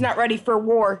 Right. He's not ready for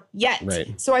war yet.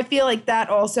 Right. So I feel like that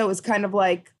also is kind of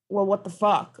like, well, what the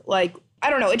fuck? Like,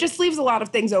 I don't know. It just leaves a lot of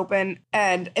things open.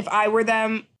 And if I were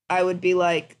them, I would be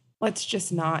like, let's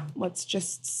just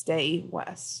stay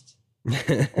west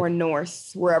or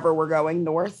north, wherever we're going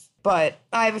north. But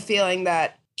I have a feeling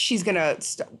that she's going to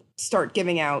start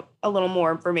giving out a little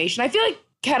more information. I feel like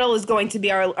Kettle is going to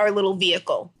be our little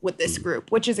vehicle with this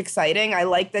group, which is exciting. I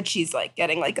like that she's like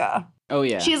getting like Oh,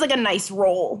 yeah. she has like a nice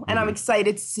role, and I'm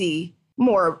excited to see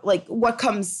more like what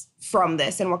comes from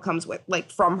this and what comes with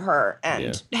like from her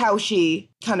and how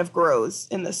she kind of grows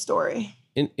in this story.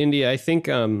 In India, I think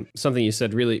something you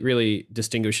said really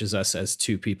distinguishes us as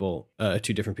two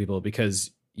different people,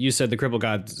 because you said the crippled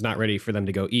god's not ready for them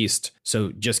to go east,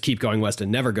 so just keep going west and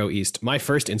never go east. My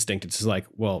first instinct is like,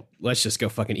 well, let's just go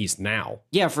fucking east now.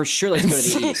 Yeah, for sure. Let's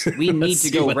go to the east. We need Let's to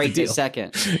see go what the right this deal.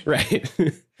 second. Right.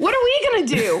 What are we gonna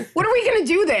do? What are we gonna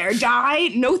do there? Die?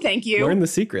 No, thank you. Learn the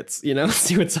secrets,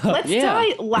 see what's up. Let's Yeah.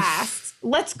 die last.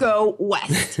 Let's go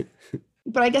west.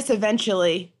 But I guess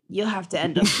eventually you'll have to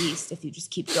end up east if you just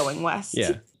keep going west.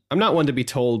 Yeah. I'm not one to be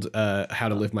told how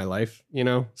to live my life,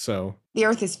 so The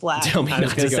earth is flat. tell me I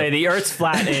was not going to to say, go. the Earth's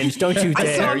flat, Ange. Don't you I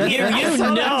saw dare. You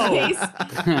saw know.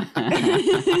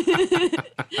 that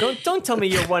face. Don't tell me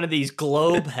you're one of these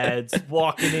globe heads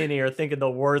walking in here thinking the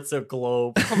worth's a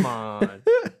globe. Come on.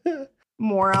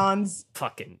 Morons.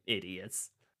 Fucking idiots.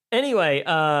 Anyway,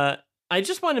 I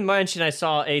just wanted to mention I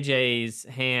saw AJ's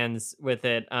hands with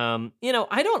it. I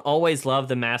don't always love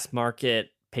the mass market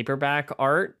paperback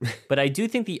art, but I do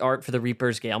think the art for the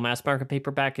Reaper's Gale mass market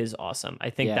paperback is awesome. I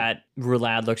think that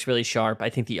roulade looks really sharp. I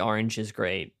think the orange is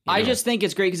great. I just think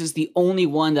it's great because it's the only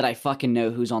one that I fucking know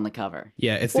who's on the cover.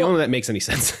 Yeah, it's the only one that makes any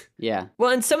sense. Yeah. Well,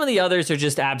 and some of the others are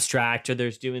just abstract, or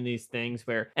there's doing these things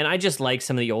and I just like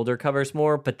some of the older covers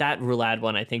more, but that roulade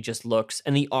one I think just looks,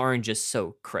 and the orange is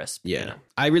so crisp. Yeah.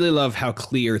 I really love how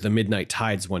clear the Midnight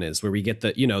Tides one is, where we get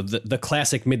the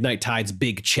classic Midnight Tides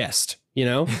big chest,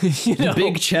 the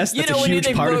big chest, that's a when huge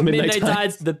they part of wrote Midnight Tides,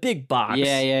 Tides. the big box.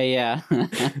 Yeah.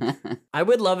 I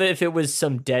would love it if it was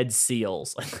some dead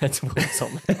seals. That's what's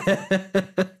on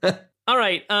that. All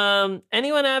right.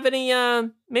 Anyone have any?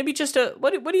 Maybe just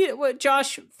what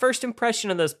Josh? First impression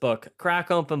of this book.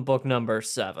 Crack open book number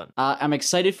 7. I'm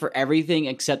excited for everything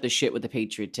except the shit with the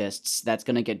Patriotists. That's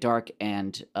gonna get dark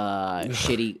and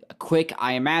shitty quick,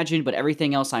 I imagine. But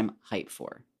everything else, I'm hyped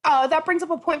for. That brings up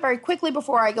a point very quickly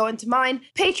before I go into mine.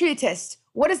 Patriotist.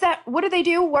 What is that? What do they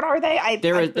do? What are they?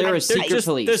 They're a secret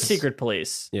police. They're secret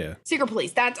police. Yeah. Secret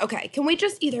police. That's okay. Can we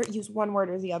just either use one word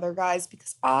or the other, guys?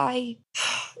 Because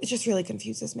it just really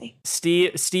confuses me.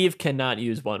 Steve cannot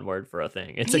use one word for a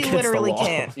thing. It's He against literally the law.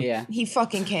 can't. Yeah. He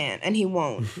fucking can't, and he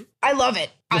won't. I love it.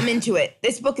 I'm into it.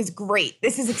 This book is great.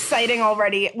 This is exciting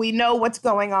already. We know what's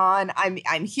going on.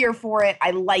 I'm here for it.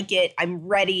 I like it. I'm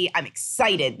ready. I'm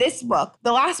excited. This book,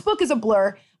 the last book is a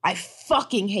blur. I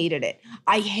fucking hated it.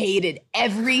 I hated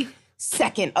every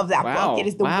second of that Wow, book. It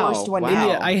is the wow, worst one wow. now.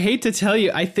 Yeah, I hate to tell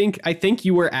you, I think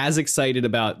you were as excited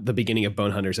about the beginning of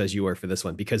Bone Hunters as you were for this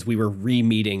one because we were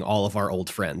re-meeting all of our old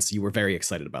friends. You were very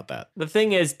excited about that. The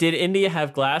thing is, did India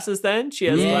have glasses then? She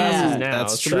has Yeah, glasses now.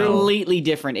 that's so- true. Completely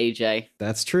different, AJ.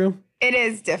 That's true. It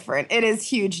is different. It is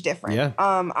huge different.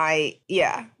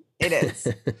 Yeah. It is.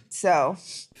 So,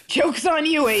 joke's on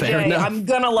you, Fair AJ. enough. I'm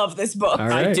gonna love this book. All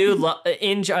right. I do love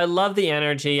Inj. I love the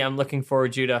energy. I'm looking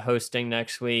forward to hosting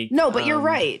next week. No, but you're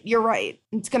right. You're right.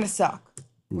 It's gonna suck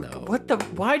No. What the?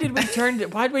 Why did we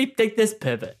why did we take this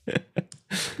pivot?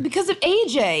 because of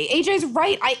AJ. AJ's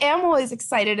right. I am always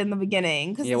excited in the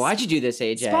beginning. Yeah, why'd you do this,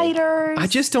 AJ? Spiders.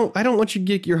 I don't want you to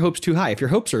get your hopes too high. If your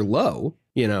hopes are low,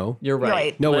 You're right.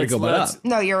 Right. nowhere to go but Let's- up.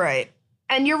 No, you're right.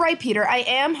 And you're right, Peter. I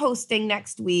am hosting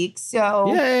next week,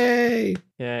 so Yay!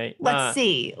 Yay. let's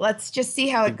see. Let's just see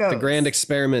how it goes. The grand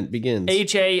experiment begins.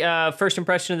 AJ, first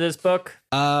impression of this book?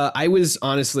 I was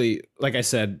honestly, like I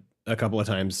said a couple of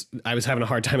times, I was having a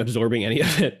hard time absorbing any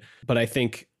of it. But I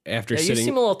think after Yeah, you sitting,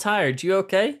 seem a little tired. You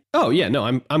okay? oh yeah,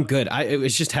 no, I'm good. It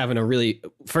was just having a really.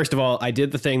 First of all, I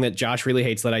did the thing that Josh really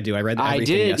hates that I do. I read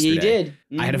everything yesterday. He did.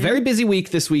 I had a very busy week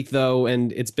this week though,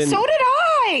 and it's been So did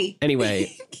I.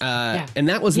 anyway. And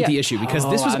that wasn't Yeah. the issue because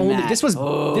this Oh, was I'm only not- this was I'm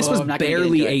not gonna get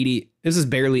barely into it. 80. This is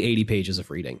barely 80 pages of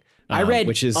reading. I read,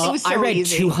 which is It was so I read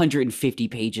easy. 250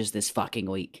 pages this fucking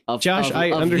week. Josh. Of I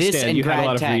this understand and you have a grad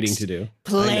lot of text. reading to do.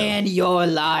 Plan your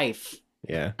life.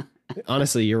 Yeah.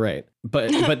 Honestly, you're right.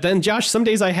 But then Josh, some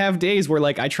days I have days where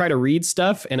like I try to read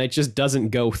stuff and it just doesn't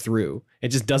go through. It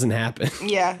just doesn't happen.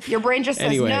 Yeah, your brain just says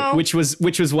Anyway, no. which was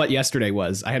what yesterday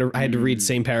was. I had to read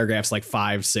same paragraphs like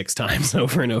 5-6 times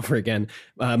over and over again.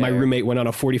 My roommate went on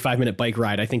a 45-minute bike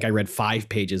ride. I think I read 5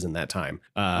 pages in that time.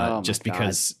 my Just God.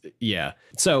 because, yeah.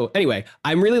 So anyway,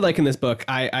 I'm really liking this book.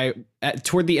 I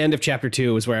toward the end of chapter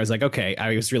 2 was where I was like, okay,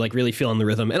 I was really feeling the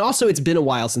rhythm. And also, it's been a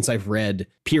while since I've read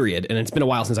period, and it's been a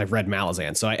while since I've read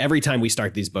Malazan. So every time we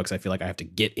start these books, I feel like I have to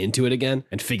get into it again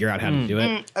and figure out how to do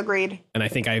it. Agreed. And I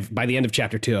think by the end of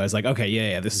chapter 2, I was like, okay,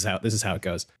 yeah, this is how it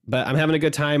goes. But I'm having a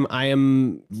good time. I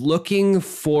am looking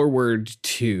forward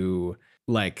to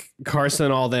like Carson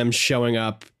and all them showing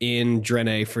up in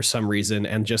Drene for some reason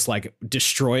and just like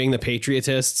destroying the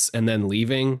Patriotists and then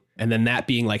leaving, and then that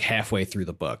being like halfway through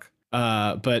the book.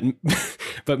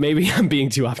 But maybe I'm being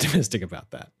too optimistic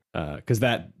about that. Because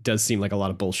that does seem like a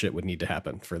lot of bullshit would need to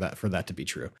happen for that to be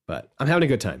true. But I'm having a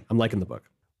good time. I'm liking the book.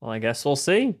 Well, I guess we'll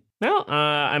see. No,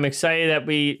 I'm excited that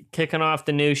we kicking off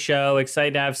the new show.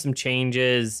 Excited to have some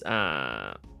changes.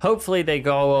 Hopefully they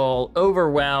go all over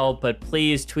well, but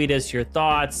please tweet us your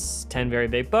thoughts. 10 Very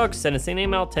Big Books. Send us an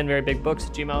email,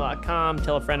 10verybigbooks@gmail.com.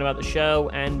 Tell a friend about the show.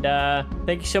 And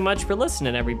thank you so much for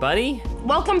listening, everybody.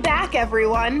 Welcome back,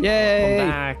 everyone. Yay! Welcome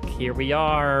back. Here we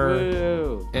are.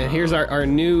 Woo. And here's our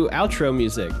new outro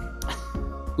music.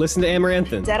 Listen to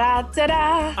Amaranthin. Da-da,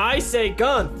 da-da. I say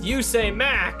Gunth. You say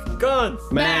Mac.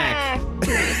 Gunth. Mac.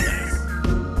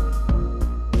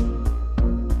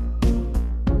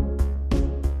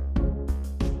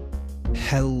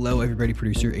 Hello, everybody.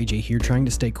 Producer AJ here, trying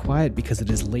to stay quiet because it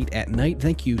is late at night.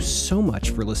 Thank you so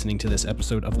much for listening to this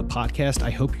episode of the podcast.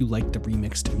 I hope you liked the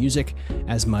remixed music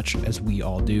as much as we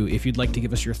all do. If you'd like to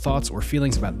give us your thoughts or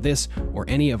feelings about this or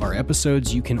any of our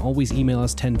episodes, you can always email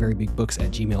us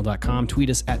 10verybigbooks@gmail.com, tweet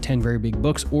us at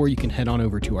 10verybigbooks, or you can head on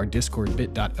over to our Discord,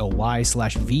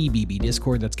 bit.ly/VBB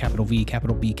Discord. That's capital V,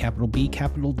 capital B, capital B,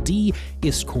 capital D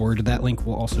Discord. That link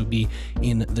will also be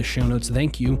in the show notes.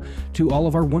 Thank you to all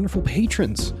of our wonderful patrons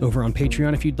over on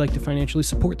Patreon. If you'd like to financially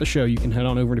support the show, you can head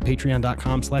on over to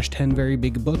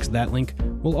patreon.com/10verybigbooks. That link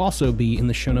will also be in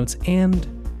the show notes. And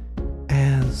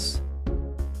as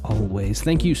always,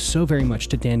 thank you so very much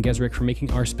to Dan Gesrick for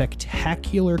making our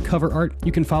spectacular cover art.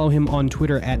 You can follow him on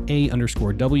Twitter at @A_W_Dan_G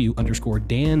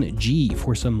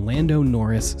for some Lando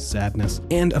Norris sadness.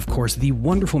 And of course, the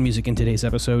wonderful music in today's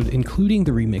episode, including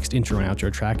the remixed intro and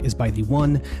outro track, is by the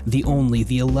one, the only,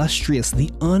 the illustrious, the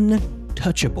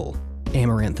untouchable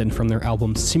Amaranthin from their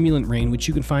album Simulant Rain, which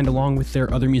you can find along with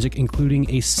their other music, including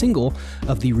a single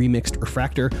of the remixed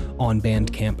Refractor on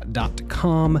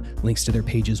bandcamp.com. Links to their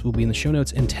pages will be in the show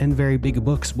notes, and 10 Very Big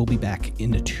Books will be back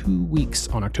in 2 weeks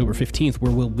on October 15th,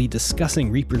 where we'll be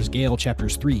discussing Reaper's Gale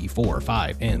chapters 3, 4,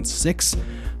 5, and 6,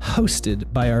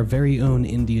 hosted by our very own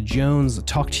India Jones.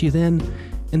 Talk to you then,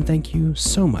 and thank you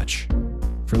so much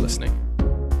for listening.